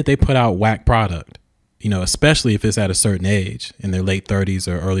the minute they put out whack product, especially if it's at a certain age, in their late 30s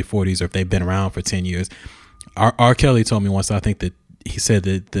or early 40s, or if they've been around for 10 years. R. Kelly told me once, I think that he said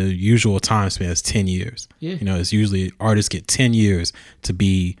that the usual time span is 10 years. Yeah. It's usually artists get 10 years to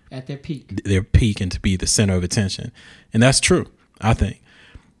be at their peak and to be the center of attention. And that's true, I think.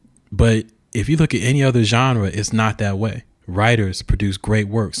 But if you look at any other genre, it's not that way. Writers produce great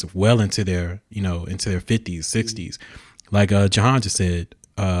works well into their, into their 50s, 60s. Like Jahan just said,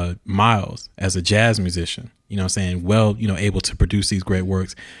 Miles as a jazz musician, able to produce these great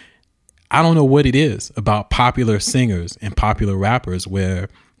works. I don't know what it is about popular singers and popular rappers where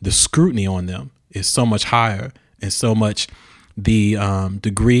the scrutiny on them is so much higher, and so much the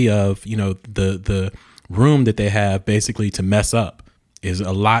degree of, the room that they have basically to mess up is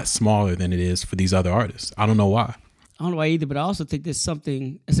a lot smaller than it is for these other artists. I don't know why. I don't know why either, but I also think there's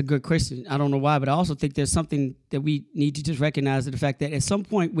something, it's a good question. I don't know why, but I also think there's something that we need to just recognize, the fact that at some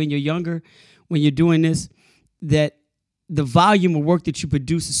point when you're younger, when you're doing this, that the volume of work that you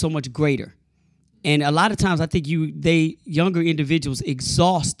produce is so much greater. And a lot of times I think younger individuals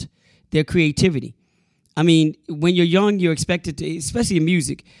exhaust their creativity. I mean, when you're young, you're expected to, especially in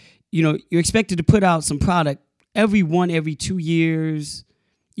music, you're expected to put out some product every 2 years.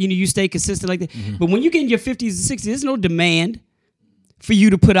 You stay consistent like that. Mm-hmm. But when you get in your 50s and 60s, there's no demand for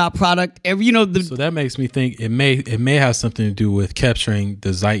you to put out product every. So that makes me think it may have something to do with capturing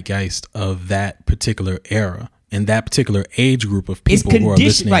the zeitgeist of that particular era and that particular age group of people who are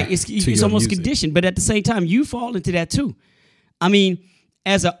listening. Right, it's almost music. Conditioned, but at the same time, you fall into that too. I mean,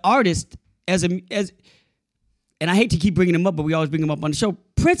 as an artist, and I hate to keep bringing him up, but we always bring him up on the show.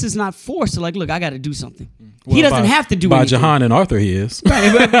 Prince is not forced to look, I got to do something. Well, he doesn't have to do anything. By Jahan and Arthur, he is.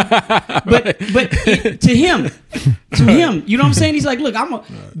 Right, but to him, you know what I'm saying? He's like, look,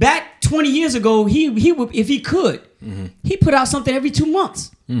 back 20 years ago, he would, if he could, he put out something every 2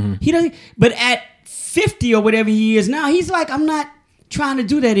 months. Mm-hmm. He doesn't. But at 50 or whatever he is now, he's like, I'm not trying to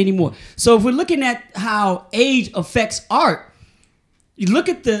do that anymore. So if we're looking at how age affects art, you look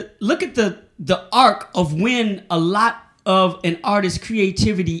at the arc of when a lot of an artist's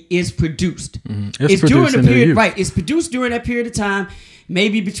creativity is produced. Mm-hmm. It's during the period, right? It's produced during that period of time,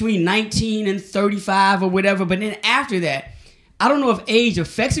 maybe between 19 and 35 or whatever. But then after that, I don't know if age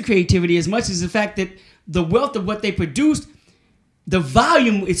affects the creativity as much as the fact that the wealth of what they produced, the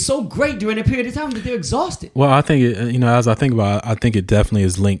volume is so great during that period of time that they're exhausted. Well, I think as I think about it, I think it definitely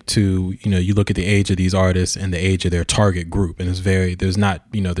is linked to, you look at the age of these artists and the age of their target group, and there's not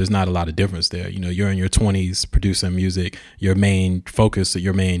a lot of difference there. You're in your 20s producing music, your main focus,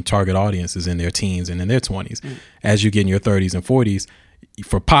 your main target audience is in their teens and in their 20s. Mm. As you get in your 30s and 40s,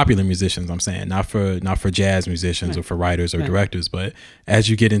 for popular musicians, I'm saying, not for jazz musicians, right, or for writers or right, directors, but as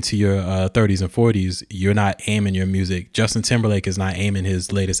you get into your 30s and 40s, you're not aiming your music. Justin Timberlake is not aiming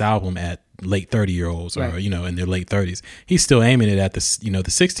his latest album at late 30-year-olds or, right, in their late 30s. He's still aiming it at the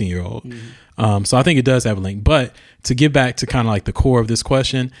 16-year-old. Mm-hmm. So I think it does have a link. But to get back to kind of like the core of this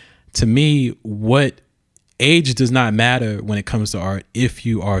question, to me, what age does not matter when it comes to art if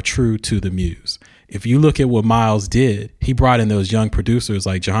you are true to the muse. If you look at what Miles did, he brought in those young producers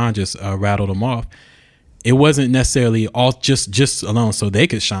like Jahan just rattled them off. It wasn't necessarily all just alone so they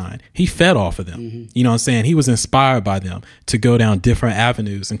could shine. He fed off of them. Mm-hmm. You know what I'm saying? He was inspired by them to go down different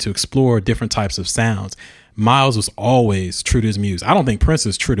avenues and to explore different types of sounds. Miles was always true to his muse. I don't think Prince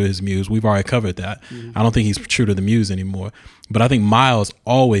is true to his muse. We've already covered that. Mm-hmm. I don't think he's true to the muse anymore. But I think Miles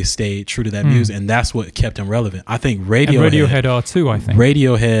always stayed true to that muse, and that's what kept him relevant. I think Radiohead are too, I think.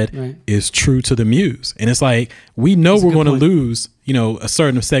 Radiohead right, is true to the muse. And it's like, we know we're going to lose, a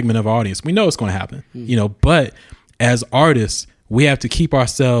certain segment of our audience. We know it's going to happen, but as artists, we have to keep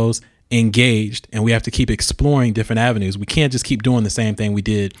ourselves engaged and we have to keep exploring different avenues. We can't just keep doing the same thing we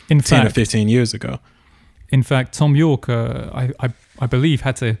did 10 or 15 years ago. In fact, Tom York, I believe,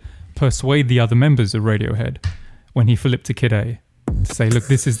 had to persuade the other members of Radiohead when he flipped to Kid A to say, look,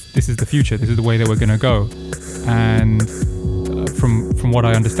 this is the future. This is the way that we're going to go. And from what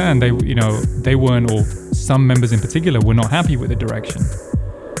I understand, they weren't, or some members in particular were not happy with the direction.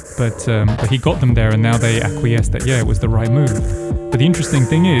 But he got them there, and now they acquiesced that, it was the right move. But the interesting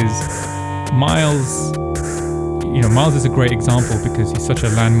thing is, Miles is a great example because he's such a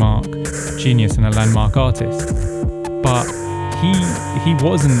landmark genius and a landmark artist. But he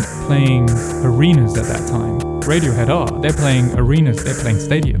wasn't playing arenas at that time. Radiohead are. They're playing arenas, they're playing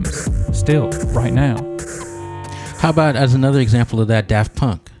stadiums still, right now. How about, as another example of that, Daft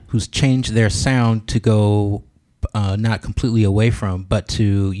Punk, who's changed their sound to go not completely away from, but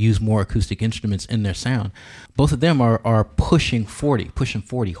to use more acoustic instruments in their sound. Both of them are pushing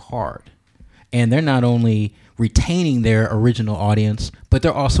 40 hard. And they're not only retaining their original audience, but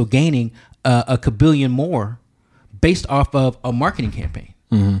they're also gaining a kabillion more based off of a marketing campaign.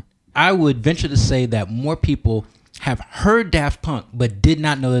 Mm-hmm. I would venture to say that more people have heard Daft Punk, but did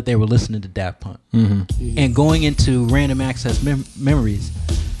not know that they were listening to Daft Punk. Mm-hmm. And going into random access memories,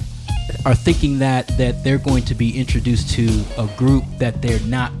 are thinking that they're going to be introduced to a group that they're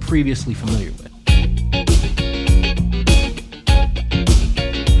not previously familiar with.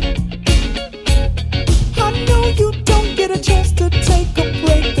 I know you don't get a chance to take a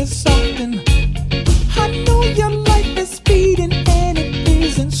break this often. I know your life is speeding and it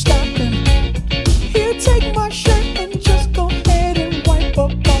isn't stopping. Here, take my shirt and just go ahead and wipe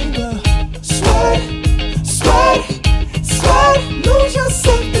up on the sweat. Lose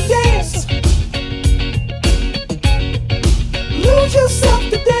yourself to dance. Lose yourself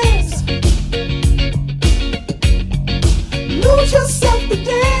to dance. Lose yourself to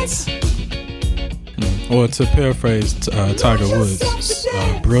dance. Or to paraphrase Tiger Woods,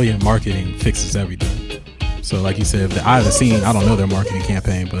 brilliant marketing fixes everything. So like you said, I haven't seen, I don't know their marketing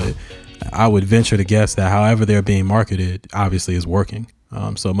campaign, but I would venture to guess that however they're being marketed obviously is working.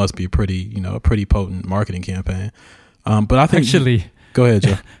 So it must be a pretty potent marketing campaign. But I think go ahead,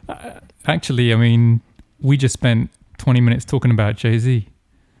 Joe. Actually, I mean, we just spent 20 minutes talking about Jay-Z.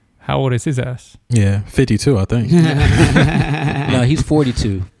 How old is his ass? Yeah, 52, I think. No, he's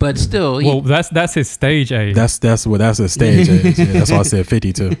 42, but still. Well, that's his stage age. That's his stage age. Yeah, that's why I said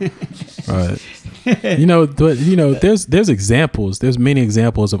 52. Right. There's examples. There's many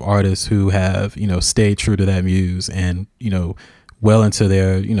examples of artists who have stayed true to that muse and well into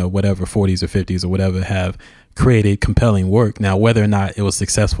their whatever 40s or 50s or whatever have created compelling work. Now, whether or not it was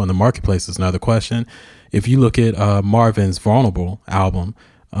successful in the marketplace is another question. If you look at Marvin's Vulnerable album.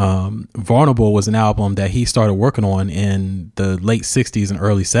 Vulnerable was an album that he started working on in the late 60s and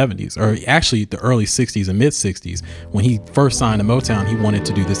early 70s, or actually the early 60s and mid 60s. When he first signed to Motown, he wanted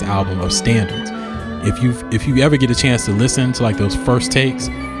to do this album of standards. If you ever get a chance to listen to like those first takes,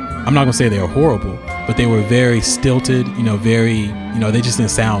 I'm not gonna say they were horrible, but they were very stilted, they just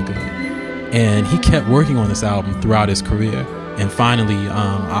didn't sound good. And he kept working on this album throughout his career. And finally,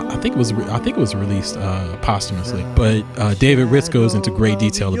 I think it was released posthumously. But David Ritz goes into great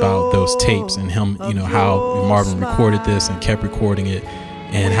detail about those tapes and him, how Marvin recorded this and kept recording it,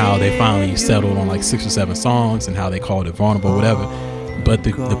 and how they finally settled on like 6 or 7 songs and how they called it Vulnerable, whatever. But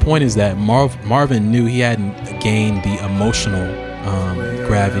the point is that Marvin knew he hadn't gained the emotional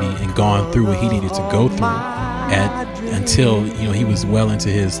gravity and gone through what he needed to go through until he was well into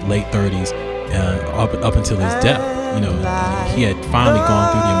his late 30s, up until his death. He had finally gone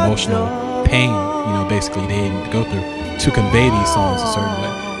through the emotional pain, basically they had to go through to convey these songs a certain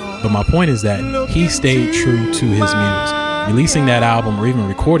way. But my point is that he stayed true to his muse. Releasing that album or even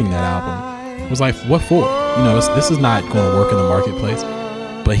recording that album was like, what for? This is not going to work in the marketplace.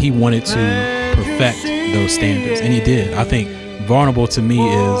 But he wanted to perfect those standards, and he did. I think Vulnerable to me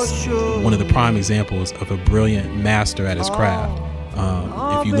is one of the prime examples of a brilliant master at his craft.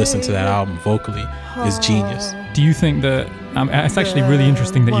 If you listen to that album vocally, is genius. Do you think that it's actually really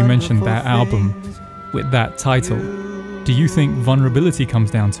interesting that you mentioned that album with that title? Do you think vulnerability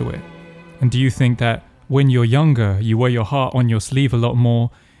comes down to it? And do you think that when you're younger, you wear your heart on your sleeve a lot more?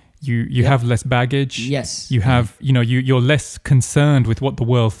 You have less baggage. Yes. You have you're less concerned with what the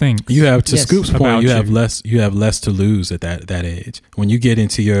world thinks. You have, to Scoop's point, you have less to lose at that age. When you get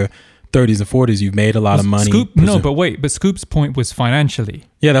into your 30s and 40s, you've made a lot of money. But Scoop's point was financially.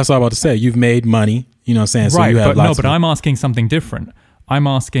 Yeah, that's what I'm about to say. You've made money, you know what I'm saying? So right, you have but I'm asking something different. I'm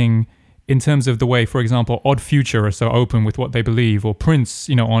asking in terms of the way, for example, Odd Future are so open with what they believe, or Prince,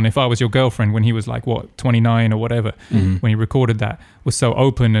 on If I Was Your Girlfriend, when he was like, 29 or whatever, when he recorded that, was so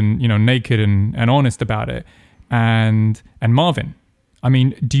open and, naked and honest about it. And Marvin, I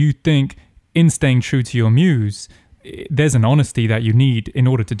mean, do you think in staying true to your muse, there's an honesty that you need in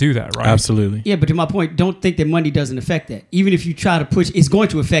order to do that, right? Absolutely. Yeah, but to my point, don't think that money doesn't affect that. Even if you try to push, it's going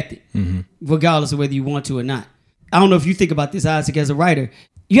to affect it, regardless of whether you want to or not. I don't know if you think about this, Isaac, as a writer.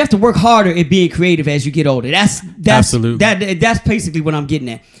 You have to work harder at being creative as you get older. That's absolutely. That's basically what I'm getting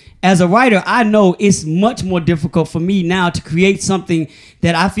at. As a writer, I know it's much more difficult for me now to create something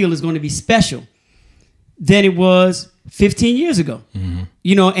that I feel is going to be special than it was 15 years ago.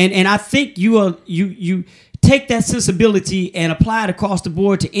 And I think you take that sensibility and apply it across the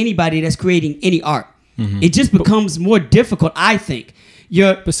board to anybody that's creating any art. It just becomes more difficult, I think.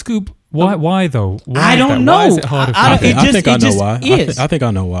 But Scoop, why though? I don't know. Why is it harder? I think I know why. I think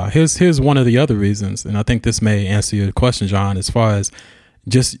I know why. Here's one of the other reasons, and I think this may answer your question, John, as far as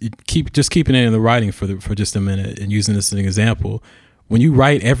just keeping it in the writing for just a minute and using this as an example. When you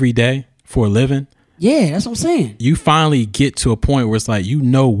write every day for a living, yeah, that's what I'm saying. You finally get to a point where it's like,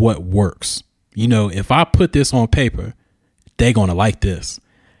 what works. If I put this on paper, they're going to like this.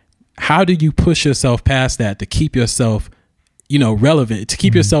 How do you push yourself past that to keep yourself, relevant, to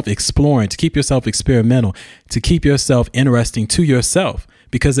keep yourself exploring, to keep yourself experimental, to keep yourself interesting to yourself?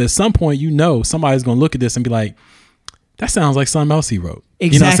 Because at some point, somebody's going to look at this and be like, that sounds like something else he wrote.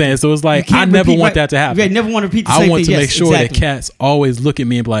 Exactly. You know what I'm saying? So it's like, I never want that to happen. Yeah, never want to repeat the same thing. I want to make sure that cats always look at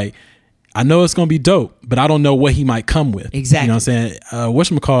me and be like, I know it's going to be dope, but I don't know what he might come with. Exactly. You know what I'm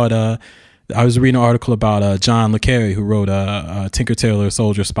saying? Whatchamacallit, I was reading an article about John le Carre, who wrote Tinker Tailor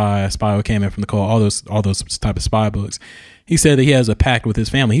Soldier Spy Who Came In From the Cold, all those type of spy books. He said that he has a pact with his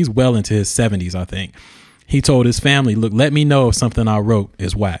family. He's well into his 70s, I think. He told his family, look, let me know if something I wrote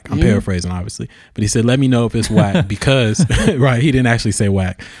is whack. I'm paraphrasing, obviously. But he said, let me know if it's whack because, right, he didn't actually say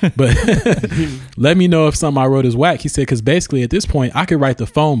whack. But let me know if something I wrote is whack. He said, because basically at this point, I could write the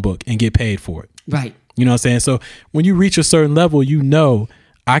phone book and get paid for it. Right. You know what I'm saying? So when you reach a certain level,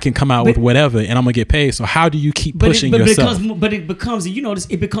 I can come out with whatever and I'm gonna get paid. So how do you keep pushing yourself? It becomes, you notice,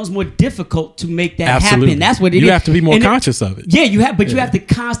 it becomes more difficult to make that Absolutely. happen. That's what it is. You have to be more conscious of it. Yeah, you have to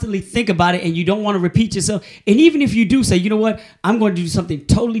constantly think about it, and you don't want to repeat yourself. And even if you do say, you know what, I'm going to do something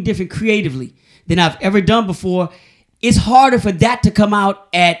totally different creatively than I've ever done before, it's harder for that to come out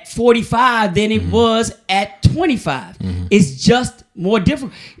at 45 than it was at 25. It's just more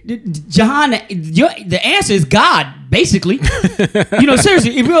difficult. Jahan, the answer is God, basically.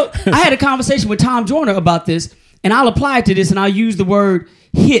 Seriously, I had a conversation with Tom Joyner about this, and I'll apply it to this, and I'll use the word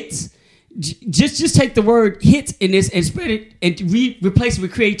hits. Just take the word hits in this and spread it and replace it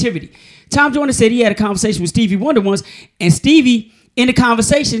with creativity. Tom Joyner said he had a conversation with Stevie Wonder once, and Stevie, in the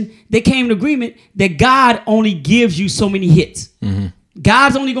conversation, they came to agreement that God only gives you so many hits.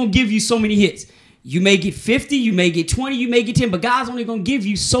 God's only going to give you so many hits. You may get 50, you may get 20, you may get 10, but God's only going to give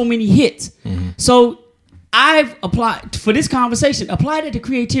you so many hits. So I've applied, for this conversation, applied it to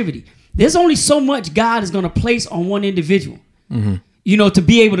creativity. There's only so much God is going to place on one individual. To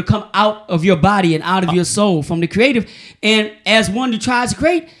be able to come out of your body and out of your soul from the creative. And as one who tries to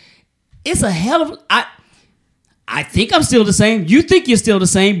create, it's a hell of I think I'm still the same. You think you're still the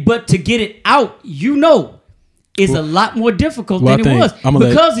same, but to get it out, is a lot more difficult than it was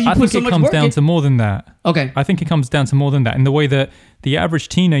because you put so much work in. I think it comes down to more than that. Okay. I think it comes down to more than that in the way that the average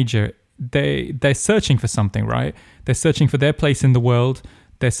teenager, they're searching for something, right? They're searching for their place in the world.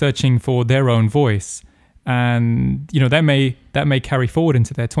 They're searching for their own voice. And, that may carry forward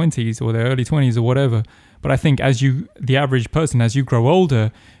into their 20s or their early 20s or whatever. But I think the average person, as you grow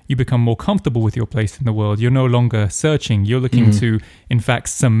older, you become more comfortable with your place in the world. You're no longer searching. You're looking to, in fact,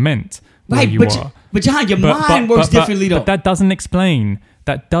 cement where you are. But John, your mind works differently, though. But that doesn't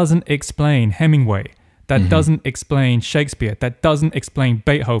explain Hemingway. That doesn't explain Shakespeare. That doesn't explain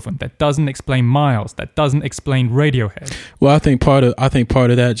Beethoven. That doesn't explain Miles. That doesn't explain Radiohead. Well, I think part of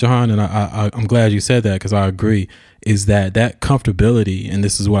that, Jahan, and I'm glad you said that because I agree, is that comfortability, and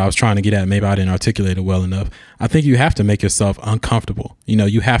this is what I was trying to get at. Maybe I didn't articulate it well enough. I think you have to make yourself uncomfortable.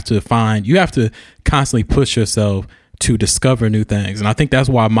 You have to constantly push yourself to discover new things. And I think that's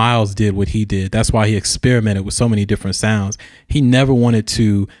why Miles did what he did. That's why he experimented with so many different sounds. He never wanted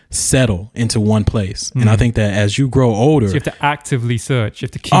to settle into one place. And I think that as you grow older... So you have to actively search. You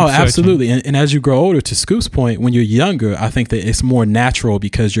have to keep searching. Absolutely. And as you grow older, to Scoop's point, when you're younger, I think that it's more natural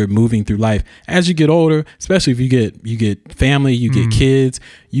because you're moving through life. As you get older, especially if you get family, you get kids,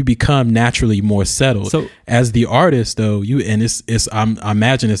 you become naturally more settled. So as the artist, though, I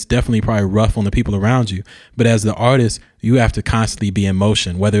imagine it's definitely probably rough on the people around you. But as the artist, you have to constantly be in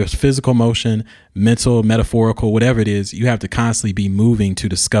motion, whether it's physical motion, mental, metaphorical, whatever it is. You have to constantly be moving to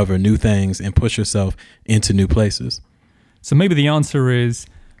discover new things and push yourself into new places. So maybe the answer is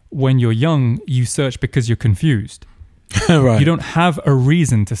when you're young, you search because you're confused. Right. You don't have a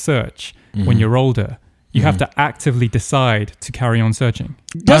reason to search when you're older. You have to actively decide to carry on searching.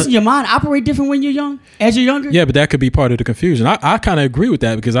 Doesn't your mind operate different when you're young, as you're younger? Yeah, but that could be part of the confusion. I kind of agree with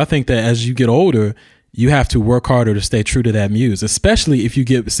that because I think that as you get older, you have to work harder to stay true to that muse, especially if you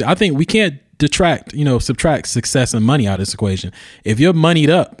I think we can't subtract success and money out of this equation. If you're moneyed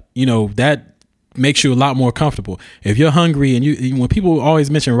up, that makes you a lot more comfortable. If you're hungry and when people always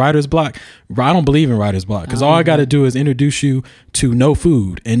mention writer's block, I don't believe in writer's block because all I got to do is introduce you to no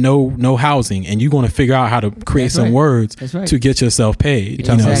food and no housing, and you're going to figure out how to create some words to get yourself paid.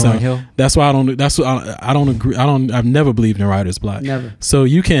 So that's why I don't agree. I've never believed in writer's block. Never. So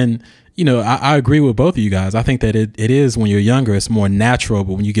you can. I agree with both of you guys. I think that it is when you're younger, it's more natural.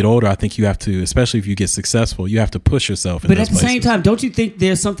 But when you get older, I think you have to, especially if you get successful, you have to push yourself. But at the same time, don't you think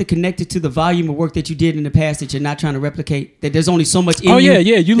there's something connected to the volume of work that you did in the past that you're not trying to replicate? That there's only so much in you?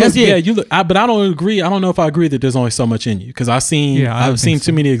 You look. But I don't agree. I don't know if I agree that there's only so much in you because I've seen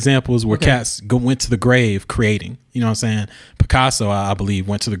too many examples where cats went to the grave creating. You know what I'm saying? Picasso, I believe,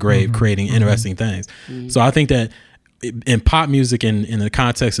 went to the grave creating interesting things. So I think that in pop music and in the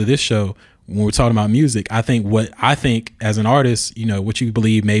context of this show, when we're talking about music, I think as an artist, what you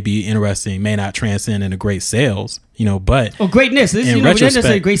believe may be interesting may not transcend into great sales, but greatness. In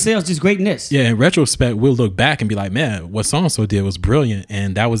retrospect, great sales, just greatness. Yeah, in retrospect, we'll look back and be like, man, what so-and-so did was brilliant,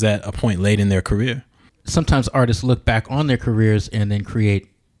 and that was at a point late in their career. Sometimes artists look back on their careers and then create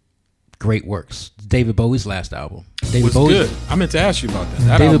great works. David Bowie's last album. Good. I meant to ask you about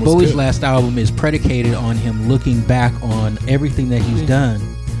that. David Bowie's last album is predicated on him looking back on everything that he's done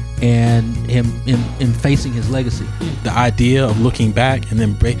and him facing his legacy. The idea of looking back and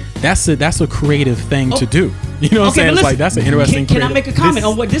then that's a creative thing to do. You know what I'm saying? It's like that's an interesting. Can I make a comment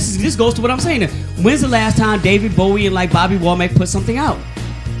on what this goes to what I'm saying? When's the last time David Bowie and Bobby Womack put something out?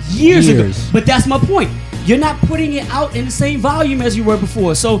 Years ago. But that's my point. You're not putting it out in the same volume as you were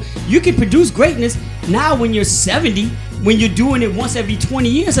before. So you can produce greatness now when you're 70, when you're doing it once every 20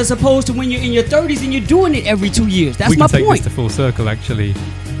 years, as opposed to when you're in your 30s and you're doing it every 2 years. That's my point. We can take this to full circle, actually,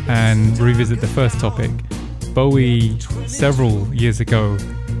 and revisit the first topic. Bowie, several years ago,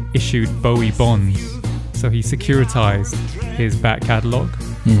 issued Bowie bonds. So he securitized his back catalogue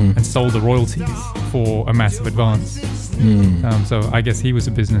and sold the royalties for a massive advance. So I guess he was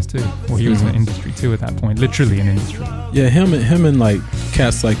a business too, or he was an industry too at that point, literally an industry. Yeah, him and like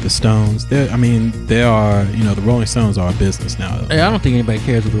cats like the Stones. They are, the Rolling Stones are a business now. Hey, I don't think anybody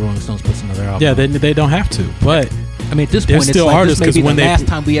cares if the Rolling Stones puts another album. Yeah, they don't have to, but I mean, at this they're point, still it's like artists, this may be when the they last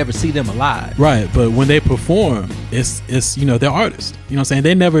time we ever see them alive. Right, but when they perform, it's they're artists. You know what I'm saying?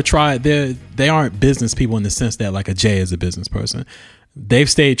 They never tried. They aren't business people in the sense that like a Jay is a business person. They've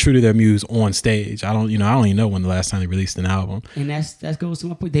stayed true to their muse on stage. I don't even know when the last time they released an album. And that goes to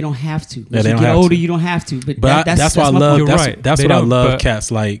my point. They don't have to. Yeah, As you get older, you don't have to. But that's why I love. You're That's, right. that's They what I don't, love. but-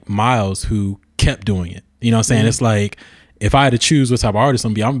 Cats like Miles who kept doing it. You know what I'm saying? It's like if I had to choose what type of artist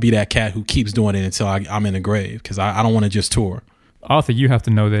I'm gonna be that cat who keeps doing it until I'm in the grave, because I don't want to just tour. Arthur, you have to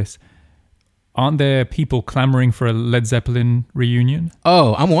know this. Aren't there people clamoring for a Led Zeppelin reunion?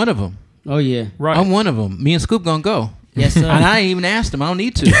 Oh, I'm one of them. Oh yeah, Right. I'm one of them. Me and Scoop gonna go. yes sir. And I ain't even asked him. I don't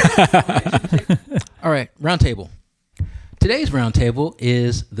need to. All right, round table. Today's round table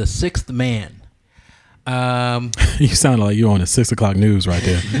is the sixth man. You sound like you're on the 6 o'clock news right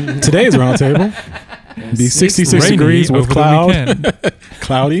there. Today's roundtable be 66 Rainy degrees with over the cloud, weekend.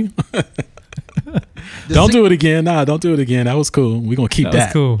 cloudy. Don't do it again. Nah, don't do it again. That was cool. We're gonna keep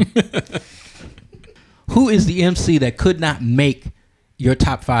that. That's cool. Who is the MC that could not make your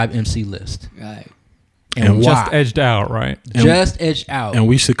top 5 MC list? Right. And why? Just edged out, right? Just edged out. And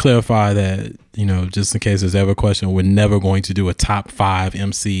we should clarify that, just in case there's ever a question, we're never going to do a top 5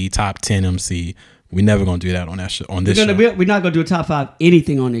 MC, top 10 MC. We're never going to do that on this show. We're not gonna do a top 5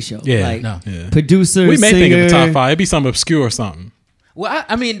 anything on this show. Yeah, like, No. yeah. producer, We may singer. think of the top 5. It'd be something obscure or something. Well,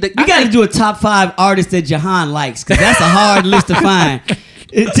 I mean, We got to do a top 5 artists that Jahan likes, because that's a hard list to find.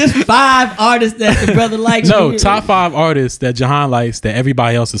 It's just 5 artists that the brother likes. No, top 5 artists that Jahan likes that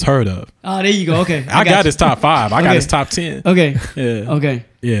everybody else has heard of. Oh, there you go. Okay, I got you. his top 5. I got Okay. his top 10. Okay. Yeah. Okay.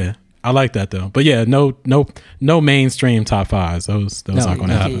 Yeah. I like that though. But yeah, no mainstream top 5s. Those aren't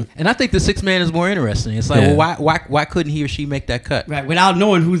going to happen. And I think the sixth man is more interesting. It's like, Yeah. well, why couldn't he or she make that cut? Right. Without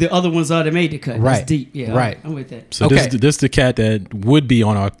knowing who the other ones are that made the cut. Right. That's deep. Yeah. Right. I'm with that. So Okay. this is the cat that would be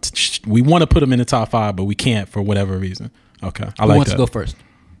on our. We want to put him in the top 5, but we can't for whatever reason. Okay, I Who like wants that. to go first?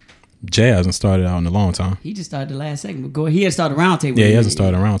 Jay hasn't started out in a long time. He just started the last segment. Go. He had started a roundtable. Yeah, he hasn't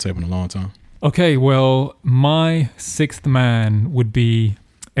started a roundtable in a long time. Okay, well, my sixth man would be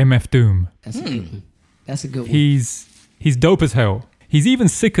MF Doom. That's a good one. That's a good one. He's dope as hell. He's even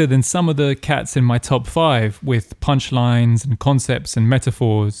sicker than some of the cats in my top 5 with punchlines and concepts and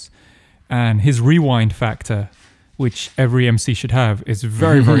metaphors. And his rewind factor, which every MC should have, is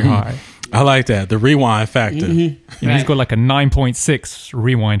very, very high. I like that. The rewind factor. You know, he's got like a 9.6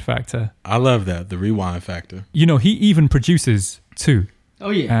 rewind factor. I love that. The rewind factor. You know, he even produces too. Oh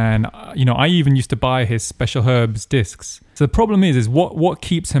yeah. And I even used to buy his Special Herbs discs. So the problem is what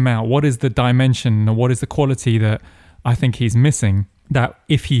keeps him out? What is the dimension or what is the quality that I think he's missing that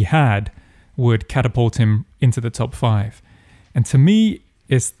if he had would catapult him into the top 5? And to me,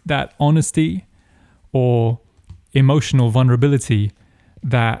 it's that honesty or emotional vulnerability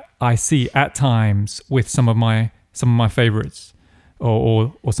that I see at times with some of my favorites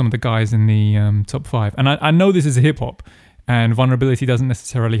or some of the guys in the top 5. And I know this is hip hop. And vulnerability doesn't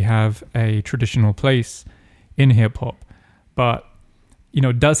necessarily have a traditional place in hip hop, but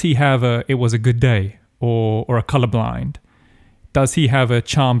does he have a "It Was a Good Day" or a Colorblind? Does he have a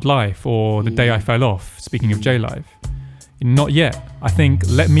Charmed Life or The Day I Fell Off? Speaking of J Live, not yet. I think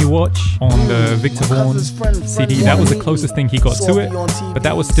Let Me Watch on the Victor Vaughn CD, that was the closest thing he got to it, but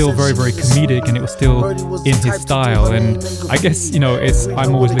that was still very, very comedic and it was still in his style. And I guess,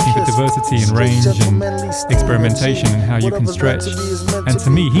 I'm always looking for diversity and range and experimentation and how you can stretch. And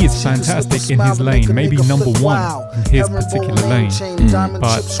to me, he is fantastic in his lane, maybe number 1 in his particular lane.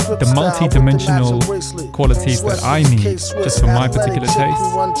 But the multi-dimensional qualities that I need just for my particular taste,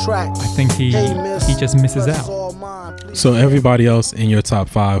 I think he just misses out. So everybody else in your top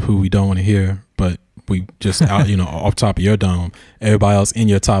 5 who we don't want to hear, but we just out, off top of your dome, everybody else in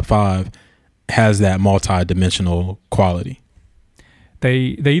your top 5 has that multi-dimensional quality.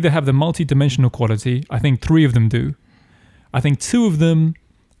 They either have the multi-dimensional quality. I think 3 of them do. I think 2 of them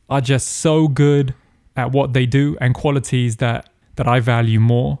are just so good at what they do and qualities that I value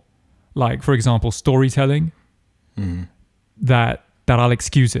more. Like, for example, storytelling, that I'll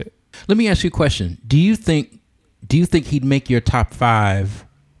excuse it. Let me ask you a question. Do you think he'd make your top 5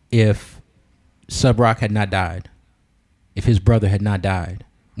 if Sub Rock had not died? If his brother had not died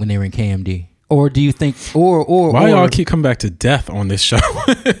when they were in KMD? Or do you think why y'all keep coming back to death on this show?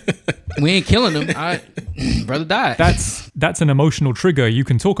 We ain't killing him. Brother died. That's an emotional trigger you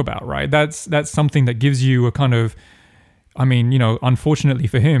can talk about, right? That's something that gives you a kind of, I mean, unfortunately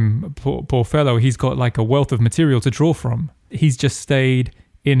for him, poor fellow, he's got like a wealth of material to draw from. He's just stayed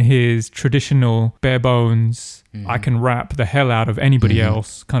in his traditional bare bones, I can rap the hell out of anybody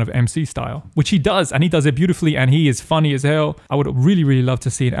else kind of MC style, which he does, and he does it beautifully, and he is funny as hell. I would really, really love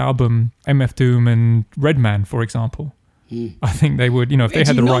to see an album, MF Doom and Redman, for example. I think they would, if they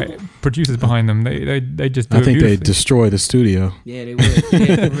had the right producers behind them, they just do it beautifully. I think they'd destroy the studio. Yeah, they would.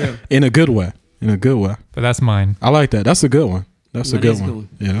 Yeah, for real. In a good way. But that's mine. I like that. That's a good one. That's a good one.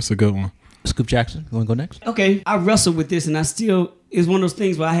 Yeah, that's a good one. Scoop Jackson, you want to go next? Okay, I wrestled with this, and it's one of those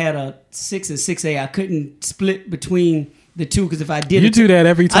things where I had a 6 and 6A. I couldn't split between the two because if I did, you do that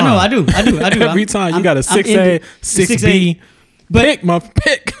every time. I know, I do. Every time you got a 6A, 6B. Pick.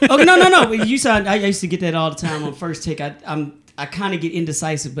 Okay, no. You saw. I used to get that all the time on first take. I kind of get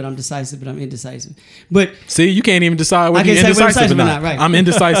indecisive, but I'm decisive, but I'm indecisive. But see, you can't even decide whether you're indecisive or not. Right. I'm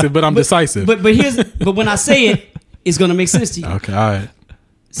indecisive, but I'm decisive. But when I say it, it's gonna make sense to you. Okay, all right.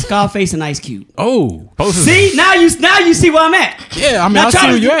 Scarface and Ice Cube. Oh, both of them. Now you see where I'm at. Yeah, I mean, I see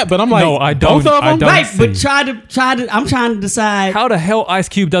where you're at, but I'm like, no, I don't. Both of them, right? But try to. I'm trying to decide how the hell Ice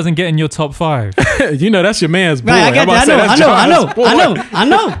Cube doesn't get in your top 5. That's your man's boy. Right, I got that. I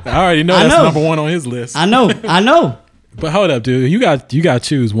know. I already know that's number 1 on his list. I know. But hold up, dude. You got to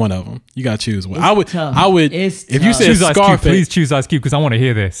choose one of them. You got to choose one. It's I would. It's if you said choose Ice Cube, Scarface, please choose Ice Cube because I want to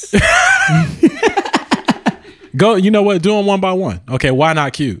hear this. Go. You know what? Do them one by one. Okay. Why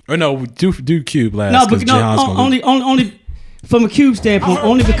not Cube? Or no, do Cube last. Only from a Cube standpoint.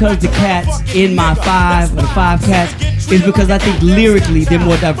 Only because the cats in my 5 or the 5 cats is because I think lyrically they're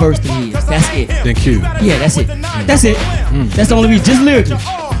more diverse than he is. That's it. Than Cube. Yeah, that's it. That's it. That's the only reason. Just lyrically.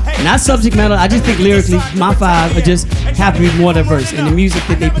 Not subject matter. I just think lyrically, my 5 are just happen to be more diverse. And the music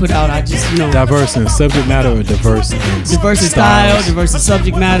that they put out, I just, diverse in subject matter or diverse in style, diverse in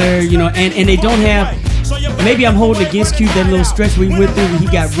subject matter, and they don't have. Maybe I'm holding against Cube that little stretch we went through. He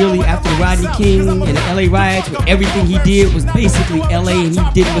got really after the Rodney King and the LA riots. Where everything he did was basically LA, and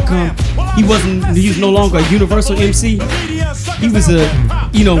he didn't become. He was no longer a universal MC. He was a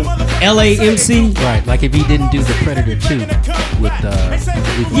LA MC. Right, like if he didn't do the Predator 2 with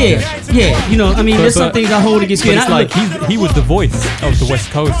there's some things I hold against Cube. It's like he was the voice of the West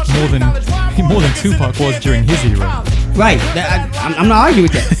Coast more than Tupac was during his era. Right, I'm not arguing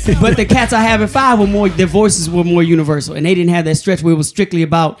with that. But the cats I have at 5 their voices were more universal, and they didn't have that stretch where it was strictly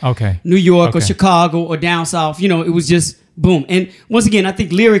about New York or Chicago or down south. It was just boom. And once again, I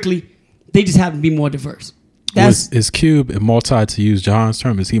think lyrically, they just happen to be more diverse. Is Cube to use John's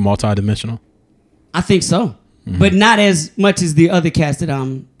term? Is he multidimensional? I think so, but not as much as the other cats that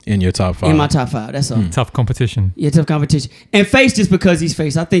I'm in your top 5. In my top 5, that's all. Tough competition. Yeah, tough competition. And Face just because he's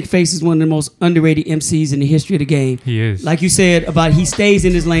Face. I think Face is one of the most underrated MCs in the history of the game. He is. Like you said about he stays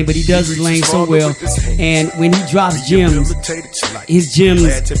in his lane, but he does his lane so well. And when he drops gems, his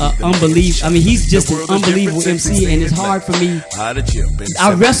gems are unbelievable. I mean, he's just an unbelievable MC, and it's hard for me.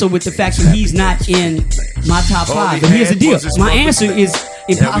 I wrestle with the fact that he's not in my top 5. But here's the deal. My answer is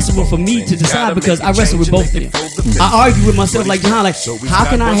impossible for me to decide because I wrestle with both of them. I argue with myself like John, how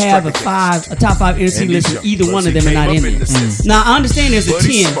can I have a top 5 MC list with either one of them and not in there? Now I understand there's a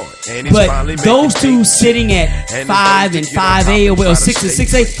 10, but those two sitting at 5 and 5A or 6 and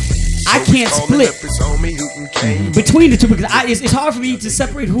 6A, I can't split between the two because it's hard for me to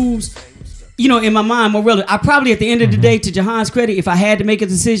separate who's in my mind more relevant. I probably at the end of the day, to Jahan's credit, if I had to make a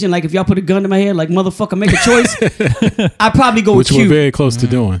decision, like if y'all put a gun to my head, like motherfucker, make a choice, I'd probably go with Cube. Which we're very close to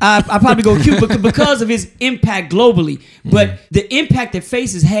doing. I probably go with Cube because of his impact globally. But the impact that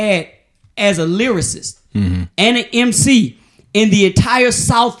Face has had as a lyricist and an MC in the entire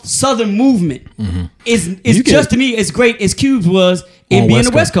Southern movement is just to me as great as Cube's was in being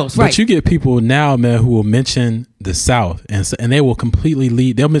the West Coast. Right. But you get people now, man, who will mention the South and they will completely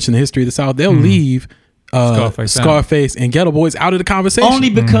leave. They'll mention the history of the South. They'll leave Scarface and Ghetto Boys out of the conversation. Only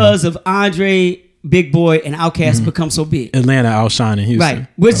because of Andre, Big Boy, and Outkast become so big. Atlanta outshining Houston. Right.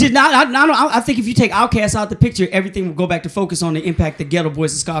 Which is not. I think if you take Outkast out the picture, everything will go back to focus on the impact that Ghetto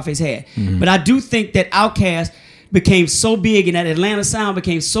Boys and Scarface had. But I do think that Outkast became so big and that Atlanta sound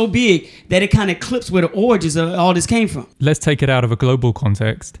became so big that it kind of clips where the origins of all this came from. Let's take it out of a global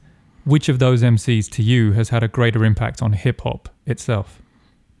context. Which of those MCs to you has had a greater impact on hip hop itself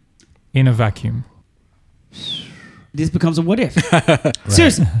in a vacuum? this becomes a what if.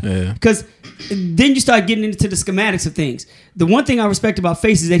 Seriously. Because then you start getting into the schematics of things. The one thing I respect about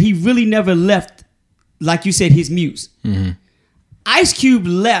Face is that he really never left, like you said, his muse. Ice Cube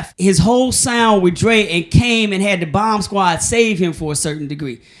left his whole sound with Dre and came and had the Bomb Squad save him for a certain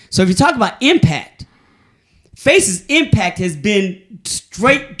degree. So if you talk about impact, Face's impact has been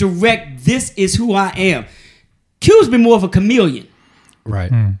straight, direct, this is who I am. Cube's been more of a chameleon.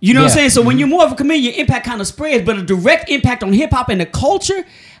 Right. You know what I'm saying? So when you're more of a chameleon, your impact kind of spreads, but a direct impact on hip hop and the culture,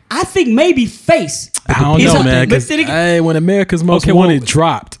 I think maybe Face. I don't know, man. Because when America's Most Wanted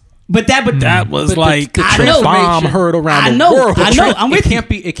dropped, but that was like the a bomb heard around the world. I know. I'm with you.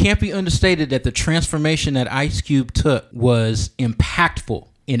 It can't be understated that the transformation that Ice Cube took was impactful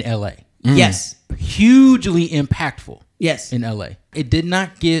in LA. Yes. Hugely impactful. Yes. In LA. It did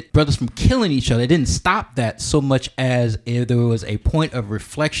not get brothers from killing each other. It didn't stop that so much as if there was a point of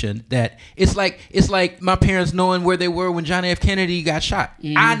reflection that it's like my parents knowing where they were when John F. Kennedy got shot.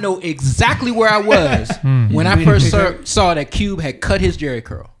 I know exactly where I was when I first saw that Cube had cut his Jerry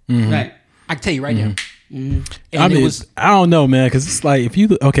curl. Right. I can tell you right now. I mean, I don't know, man, because it's like if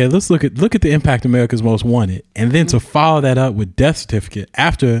you let's look at the impact America's Most Wanted, and then to follow that up with Death Certificate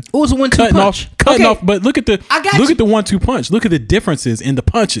after it was a 1-2 punch. Cutting off. But look at the 1-2 punch. Look at the differences in the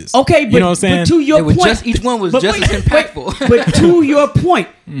punches. Okay, but, you know what I'm saying? But to your point, each one was just as impactful. But to your point,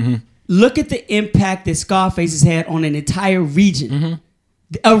 look at the impact that Scarface has had on an entire region.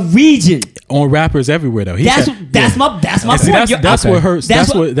 A region on rappers everywhere though. That's my point. That's what hurts.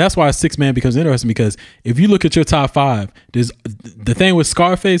 That's why 6 Man becomes interesting, because if you look at your top 5, there's the thing with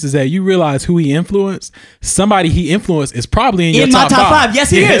Scarface is that you realize who he influenced. Somebody he influenced is probably in your my top 5.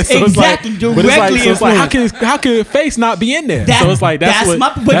 Yes, he is. So exactly. Directly it's like how can Face not be in there? So it's like that's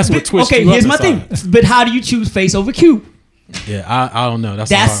what twists okay, you here's up my thing. But how do you choose Face over Cube? Yeah, I don't know.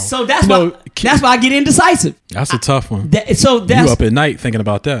 That's why I get indecisive. That's a tough one. That's you up at night thinking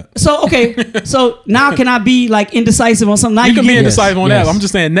about that. So so now can I be like indecisive on something? Now you can be indecisive on that. I'm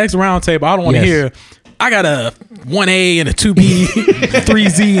just saying next round table. I don't want to hear. I got a 1A and a 2B,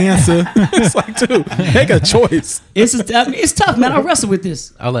 3Z answer. It's like, dude, make a choice. It's tough, man. I wrestle with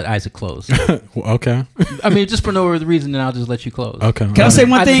this. I'll let Isaac close. Okay. I mean, just for no other reason, then I'll just let you close. Okay. Can I say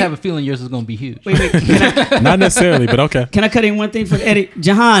one thing? I just have a feeling yours is going to be huge. Wait. Not necessarily, but okay. Can I cut in one thing for the edit?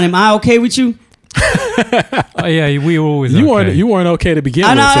 Jahan, am I okay with you? Yeah, we were always you weren't okay to begin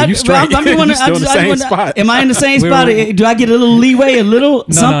with, so you straight. You're still in the same spot. Am I in the same spot? Do I get a little leeway,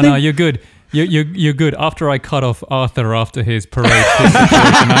 something? No, you're good. You're good. After I cut off Arthur after his parade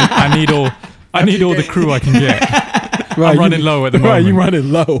situation, I need all the crew I can get. Right, I'm running low at the moment. Right, you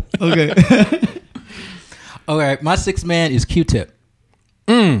running low. Okay. All right, my 6th man is Q-Tip.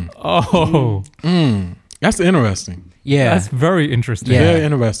 That's interesting. Yeah, that's very interesting. Yeah. Very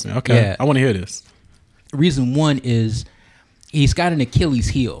interesting. Okay, yeah. I want to hear this. Reason one is he's got an Achilles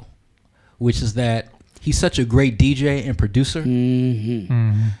heel, which is that he's such a great DJ and producer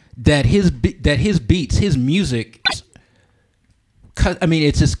that his beats, his music, I mean,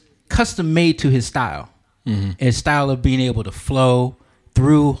 it's just custom made to his style. His style of being able to flow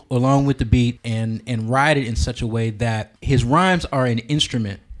through along with the beat and ride it in such a way that his rhymes are an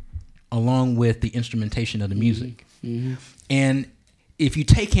instrument along with the instrumentation of the music. And if you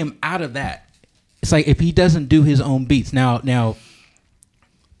take him out of that, it's like if he doesn't do his own beats. Now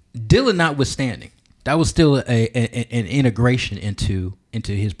Dilla notwithstanding, that was still an integration into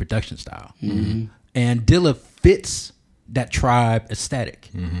his production style. And Dilla fits that tribe aesthetic,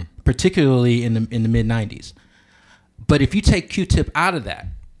 particularly in the mid 90s. But if you take Q-Tip out of that,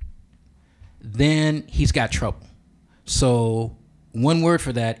 then he's got trouble. So one word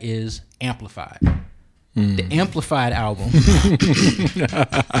for that is amplified. The Amplified album.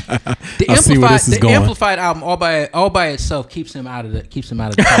 The Amplified album all by itself keeps him out of the top 5.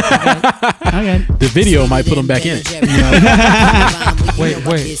 Okay. The video might put him back in it. Wait.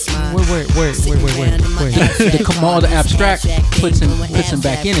 The Kamal the Abstract puts him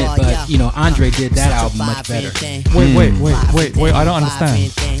back in it, but Andre did that album much better. Wait. I don't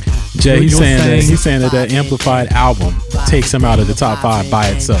understand. Jay, he's saying that Amplified album takes him out of the top 5 by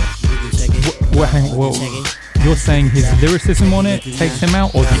itself. Well, you're saying his lyricism on it takes him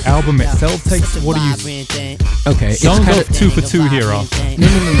out, or the album itself takes? What are you? Okay, don't go 2 for 2 here, Arthur. No.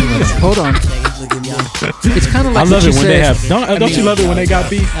 Hold on. It's kind of like I love it when they have. Don't you love it when they got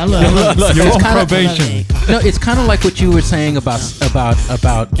beef? I love it. You're on probation. No, it's kind of like what you were saying about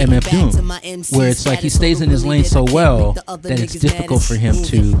MF Doom, where it's like he stays in his lane so well that it's difficult for him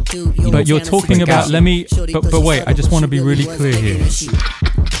to. But you're talking about. But wait. I just want to be really clear here.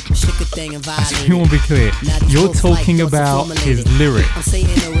 You want to be clear. You're talking about his lyrics.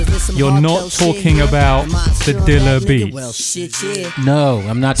 You're not talking about the Dilla beats. No,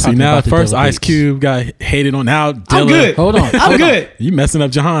 I'm not See, talking now about the first Dilla Ice beats. Cube got hated on. Now Dilla. I'm good. Hold on. I'm good. You messing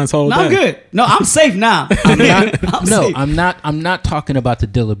up Jahan's whole No, day. I'm good. No, I'm safe now. I'm not talking about the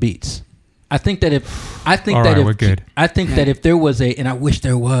Dilla beats. I think that We're good. I think that if there was and I wish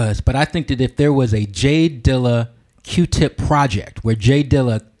there was, but I think that if there was a J Dilla Q-Tip project where J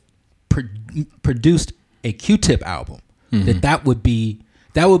Dilla produced a Q-Tip album, that would be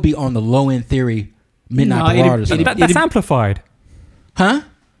on the Low End Theory Midnight Parade or something. That's amplified. Huh?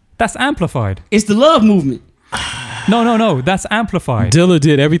 That's amplified. It's the love movement. No. That's amplified. Dilla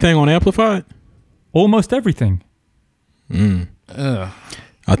did everything on Amplified? Almost everything.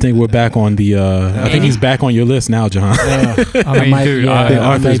 I think we're back on the. I think he's back on your list now, Jahan. I mean, I think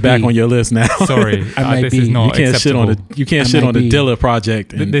Arthur's back on your list now. Sorry, this is not You can't acceptable. shit on the Dilla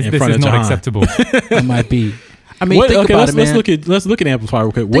project in This front is of not Jahan. acceptable. It might be. I mean, think about it, man. Let's look at Amplified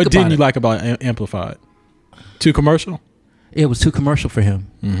real quick. What about didn't you it. like about Amplified? Too commercial? It was too commercial for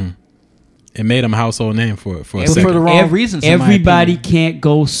him. It made him a household name for a For second. the wrong reasons. in my Everybody opinion. can't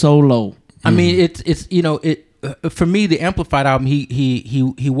go solo. I mean, it's for me, the Amplified album,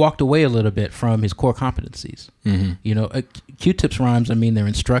 he walked away a little bit from his core competencies. You know, Q-Tip's rhymes, I mean, they're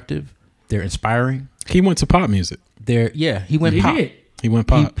instructive, they're inspiring. He went to pop music. He went He pop. did. He went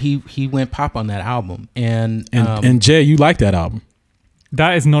pop. He went pop on that album, and Jay, you like that album?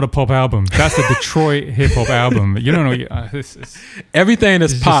 That is not a pop album. That's a Detroit hip hop album. You don't know. This is, Everything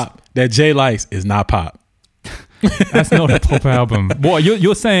that's pop that Jay likes is not pop. that's not a pop album. What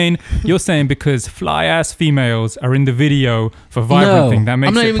you're saying? You're saying because fly ass females are in the video for Vibrant Thing that makes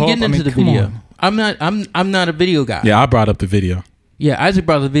I'm not it even pop? getting into the come video. on. I'm not a video guy. Yeah, I brought up the video. Yeah, Isaac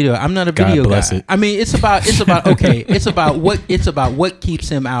brought the video. I'm not a God video bless guy. it. I mean, it's about okay. It's about what keeps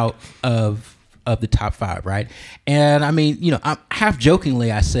him out of the top 5, right? And I mean, you know, half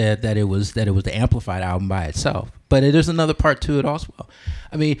jokingly I said that it was the Amplified album by itself, but there's another part to it also.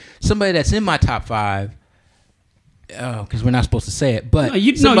 I mean, somebody that's in my top 5. Because we're not supposed to say it, but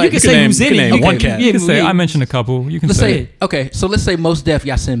You can say who's in it. one cat. You can say I mentioned a couple. You can let's say say it. okay. So let's say Mos Def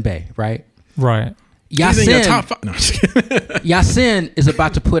Yasin Bey, right? Right. He's in your Yasin, top 5. No, I'm just kidding. Yasin is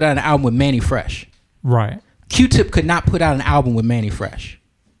about to put out an album with Manny Fresh. Right. Q-Tip could not put out an album with Manny Fresh.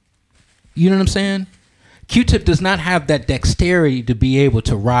 You know what I'm saying? Q-Tip does not have that dexterity to be able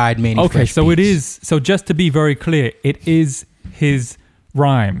to ride Manny Fresh. Okay, so it beats. is. So just to be very clear, it is his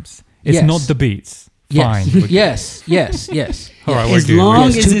rhymes. It's Yes. not the beats. Yes. Fine. yes. All right, As we're good. long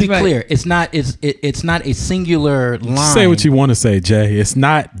Yes, as to it's be right. clear, it's not a singular line. Say what you want to say, Jay. It's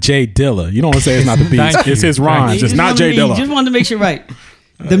not Jay Dilla. You don't want to say it's not the beats. Thank It's you. his Thank rhymes. you. It's not Jay You Dilla. just wanted to make sure right.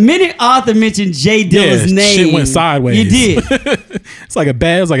 The minute Arthur mentioned Jay Dilla's name, shit went sideways. You did. It's like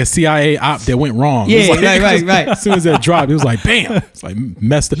a CIA op that went wrong. It was Yeah, like- right. As soon as that dropped, it was like, bam. It's like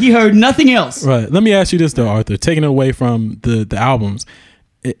messed up. He heard nothing else. Right. Let me ask you this though, Arthur. Taking it away from the albums,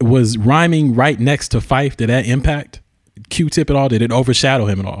 it was rhyming right next to Fife. Did that impact Q-Tip at all? Did it overshadow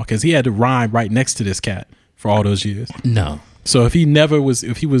him at all? Because he had to rhyme right next to this cat for all those years. No. So if he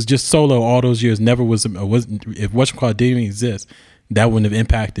was just solo all those years, if whatchamacallit didn't even exist, that wouldn't have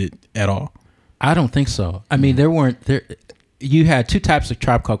impacted at all. I don't think so. I mean, you had two types of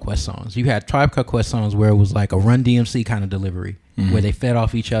Tribe Called Quest songs. You had Tribe Called Quest songs where it was like a Run DMC kind of delivery, where they fed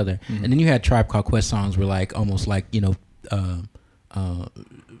off each other. And then you had Tribe Called Quest songs where like almost like, you know,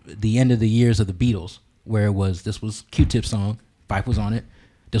 the end of the years of the Beatles, where this was Q-Tip's song, Fife was on it.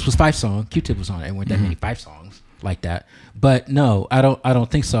 This was Fife's song, Q-Tip was on it. There weren't that many Fife songs like that. But no, I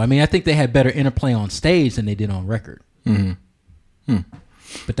don't think so. I mean, I think they had better interplay on stage than they did on record.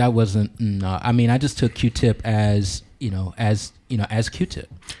 But that wasn't. No, I mean, I just took Q-Tip as Q-Tip.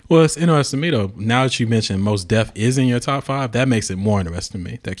 Well, it's interesting to me though. Now that you mentioned Mos Def is in your top 5, that makes it more interesting to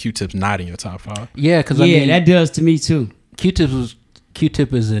me that Q-Tip's not in your top 5. Yeah, because Yeah, I mean, that does to me too.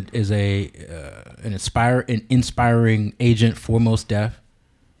 Q-Tip is an inspiring agent for Mos Def,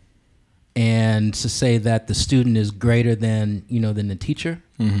 and to say that the student is greater than the teacher.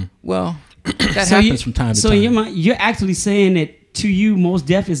 Well, that happens from time to time. So you're actually saying that to you, Mos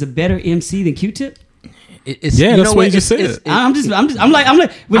Def is a better MC than Q-Tip? That's what you just said. I'm like. I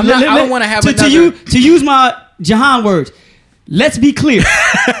don't want to have another. To use my Jahan words. Let's be clear.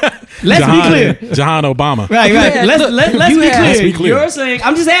 Let's be clear. Jahan Obama. Right. Yeah, Let's look, be clear. You're saying.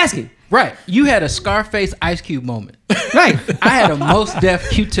 I'm just asking. Right, you had a Scarface Ice Cube moment. Right. I had a Mos Def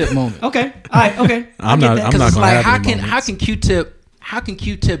Q-Tip moment. Okay. All right. Okay. I'm not Because it's gonna like have any moments. how can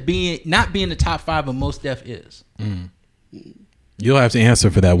Q-Tip not be in the top 5 of Mos Def is? You'll have to answer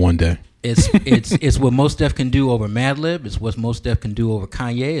for that one day. It's what Mos Def can do over Madlib. It's what Mos Def can do over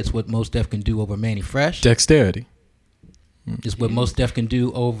Kanye. It's what Mos Def can do over Manny Fresh. Dexterity. Is what Mos Def can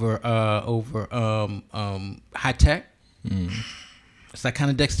do over high tech. It's that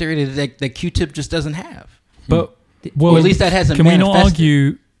kind of dexterity that Q-Tip just doesn't have. But or at least that hasn't. Can we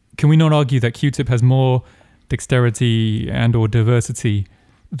not argue that Q-Tip has more dexterity and or diversity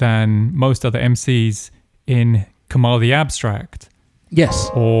than most other MCs in Kamal the Abstract? Yes.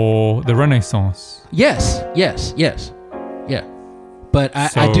 Or the Renaissance? Yes. Yeah. But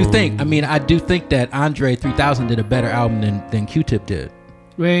I do think that Andre 3000 did a better album than Q-Tip did.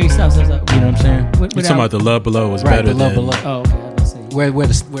 Wait, stop. You know what I'm saying? You're talking about The Love Below was better The Love than... Below. Oh, okay. I was saying. Where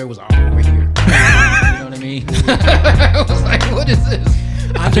was over here? You know what I mean? I was like, what is this?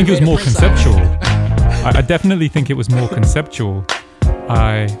 I think it was more conceptual. I definitely think it was more conceptual.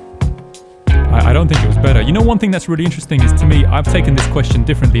 I don't think it was better. You know, one thing that's really interesting is, to me, I've taken this question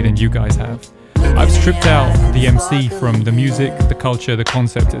differently than you guys have. I've stripped out the MC from the music, the culture, the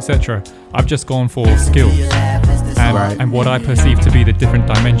concept, etc. I've just gone for skill and what I perceive to be the different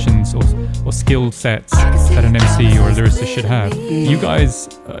dimensions or skill sets that an MC or a lyricist should have. You guys,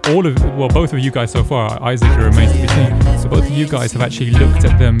 both of you guys so far, Isaac, who remains to be seen, so both of you guys have actually looked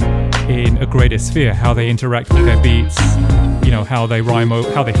at them in a greater sphere, how they interact with their beats, you know, how they rhyme,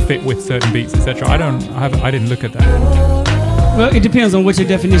 how they fit with certain beats, etc. I didn't look at that. Well, it depends on what your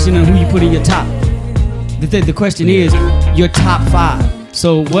definition and who you put in your top. The question is your top 5.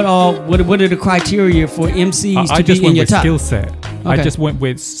 So what are the criteria for MCs to be in your top? I just went with skill set. Okay. I just went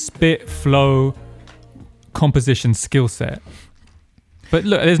with spit, flow, composition, skill set. But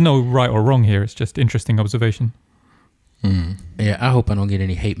look, there's no right or wrong here. It's just interesting observation. Yeah, I hope I don't get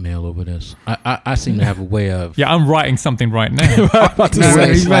any hate mail over this. I seem to have a way of... Yeah, I'm writing something right now.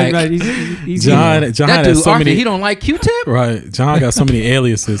 He's right. John that dude, has so Arthur, many... he don't like Q-Tip? Right. John got so many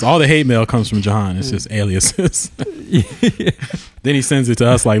aliases. All the hate mail comes from John. It's just aliases. Then he sends it to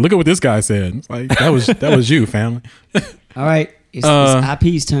us like, look at what this guy said. It's like, that was you, family. All right. It's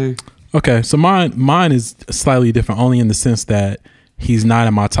IP's turn. Okay, so mine is slightly different, only in the sense that he's not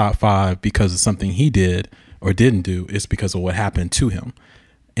in my top 5 because of something he did or didn't do. It's because of what happened to him.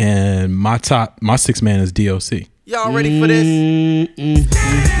 And my 6th man is DOC. Y'all ready for this?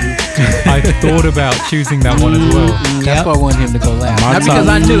 I thought about choosing that one as well. That's why I wanted him to go last. My Not because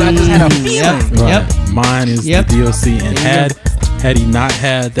I knew, I just had a feeling. Right. Mine is the DOC, and had he not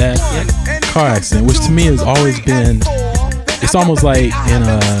had that car accident, which to me has always been, it's almost like in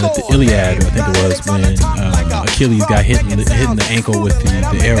the Iliad, I think it was, when Achilles got hit in the ankle with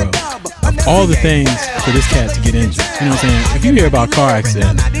the arrow. Of all the things for this cat to get injured, you know what I'm saying? If you hear about car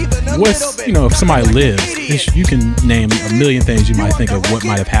accident, if somebody lives, you can name a million things you might think of what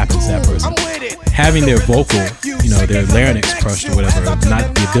might have happened to that person. Having their vocal, their larynx crushed or whatever,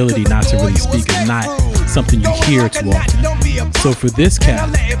 not the ability not to really speak is not something you hear too often. So for this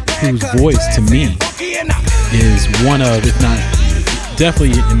cat, whose voice to me is one of, if not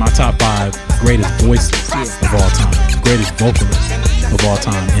definitely in my top 5 greatest voices of all time, greatest vocalists of all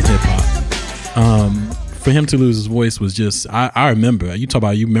time in hip hop. For him to lose his voice was just, I remember, you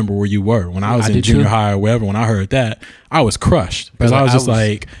remember where you were when I was in junior high or wherever. When I heard that, I was crushed because I was just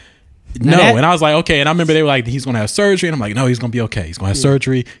like, no. And I was like, okay. And I remember they were like, he's going to have surgery. And I'm like, no, he's going to be okay. He's going to have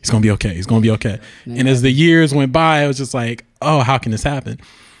surgery. He's going to be okay. He's going to be okay. And as the years went by, I was just like, oh, how can this happen?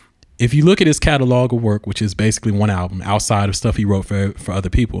 If you look at his catalog of work, which is basically one album outside of stuff he wrote for other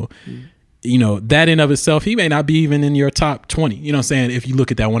people, that in of itself, he may not be even in your top 20. You know what I'm saying? If you look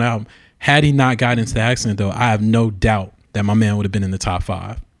at that one album, had he not gotten into the accident, though, I have no doubt that my man would have been in the top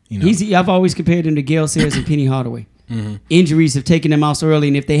 5. I've always compared him to Gail Sayers and Penny Hardaway. Mm-hmm. Injuries have taken them out so early,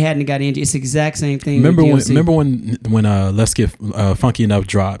 and if they hadn't got injured, it's the exact same thing. Remember when Let's Get Funky Enough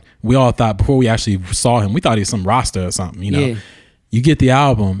dropped? We all thought, before we actually saw him, we thought he was some Rasta or something. Yeah. You get the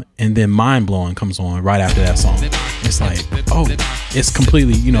album, and then Mind Blowing comes on right after that song. It's like, oh, it's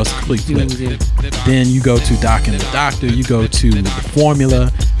completely, it's a complete flip. Then you go to Doc and the Doctor, you go to the Formula.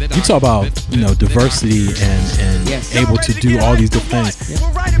 You talk about, diversity and able to do all these different things.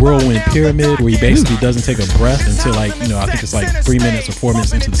 Whirlwind Pyramid, where he basically doesn't take a breath until I think it's like 3 minutes or 4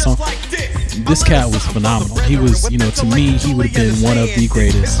 minutes into the song. This cat was phenomenal. He was, to me, he would have been one of the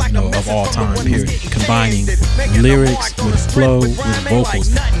greatest, of all time, period. Combining lyrics with flow, with vocals.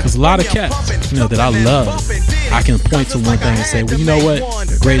 Because a lot of cats, that I love, I can point to one thing and say, well, you know what?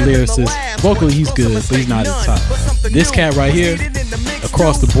 Great lyricist. Vocally, he's good, but he's not at the top. This cat right here,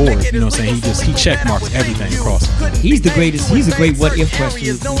 across the board, you know what I'm saying? He check marks everything across him. He's the greatest. He's a great what if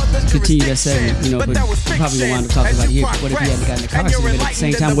question. Continue that segment, you know, but we probably won't wind up talking about it here. What if he hadn't gotten in a car accident? But at the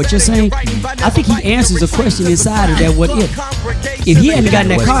same time, what you're saying, I think he answers a question inside of that what if. If he hadn't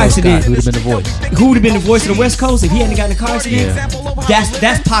gotten in that car accident, who would have been the voice? Who would have been the voice of the West Coast if he hadn't gotten in a car accident?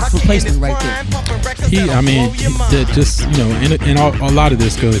 That's Pac's replacement right there. Just, you know, and a lot of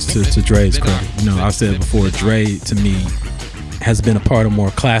this goes to Dre's credit. You know, I said before, Dre to me has been a part of more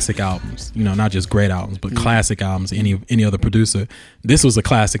classic albums. You know, not just great albums, but classic albums. Any other producer, this was a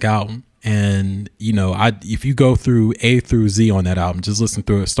classic album. And you know, if you go through A through Z on that album, just listen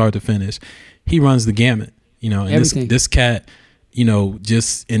through it start to finish, he runs the gamut. You know, and this cat, you know,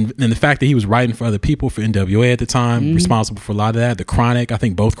 just and the fact that he was writing for other people, for NWA at the time, responsible for a lot of that. The Chronic, I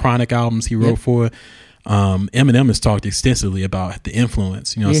think both Chronic albums he wrote for. Eminem has talked extensively about the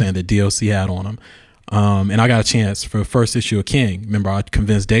influence, you know what I'm saying, that DLC had on him. And I got a chance for the first issue of King. Remember, I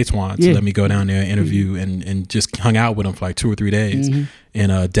convinced Daytwan to let me go down there and interview and just hung out with him for like 2 or 3 days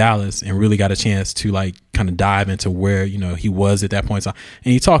in Dallas, and really got a chance to like kind of dive into where, you know, he was at that point in time.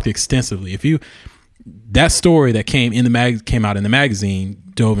 And he talked extensively. That story that came out in the magazine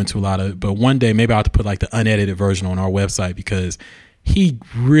dove into a lot of, but one day maybe I'll have to put like the unedited version on our website, because he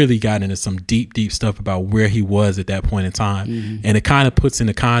really got into some deep stuff about where he was at that point in time. And it kind of puts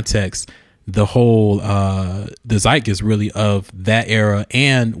into context the whole the zeitgeist really of that era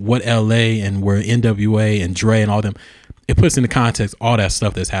and what LA and where NWA and Dre and all them, it puts into context all that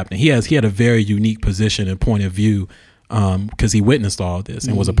stuff that's happening. He had a very unique position and point of view, because he witnessed all of this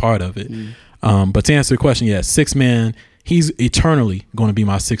and was a part of it. But to answer the question, yeah, 6 Man, he's eternally going to be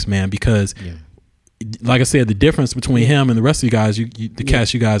my 6th man, because like I said, the difference between him and the rest of you guys, the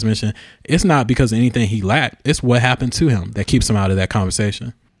cast you guys mentioned, it's not because of anything he lacked. It's what happened to him that keeps him out of that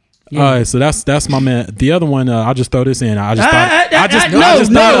conversation. All right, so that's my man. The other one, I'll just throw this in. No, you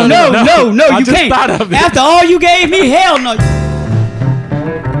can't. After all you gave me, hell no.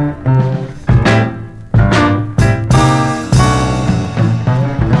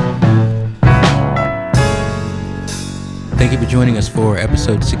 Thank you for joining us for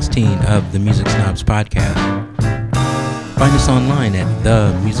episode 16 of the Music Snobs podcast. Find us online at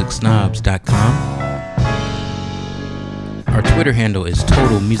themusicsnobs.com. Our Twitter handle is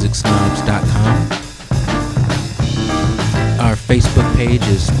totalmusicsnobs.com. Our Facebook page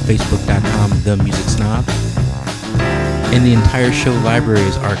is facebook.com/themusicsnobs. And the entire show library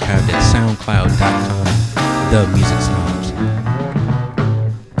is archived at soundcloud.com/themusicsnobs.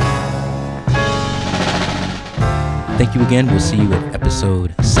 Thank you again. We'll see you at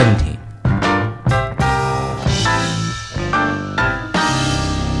episode 17.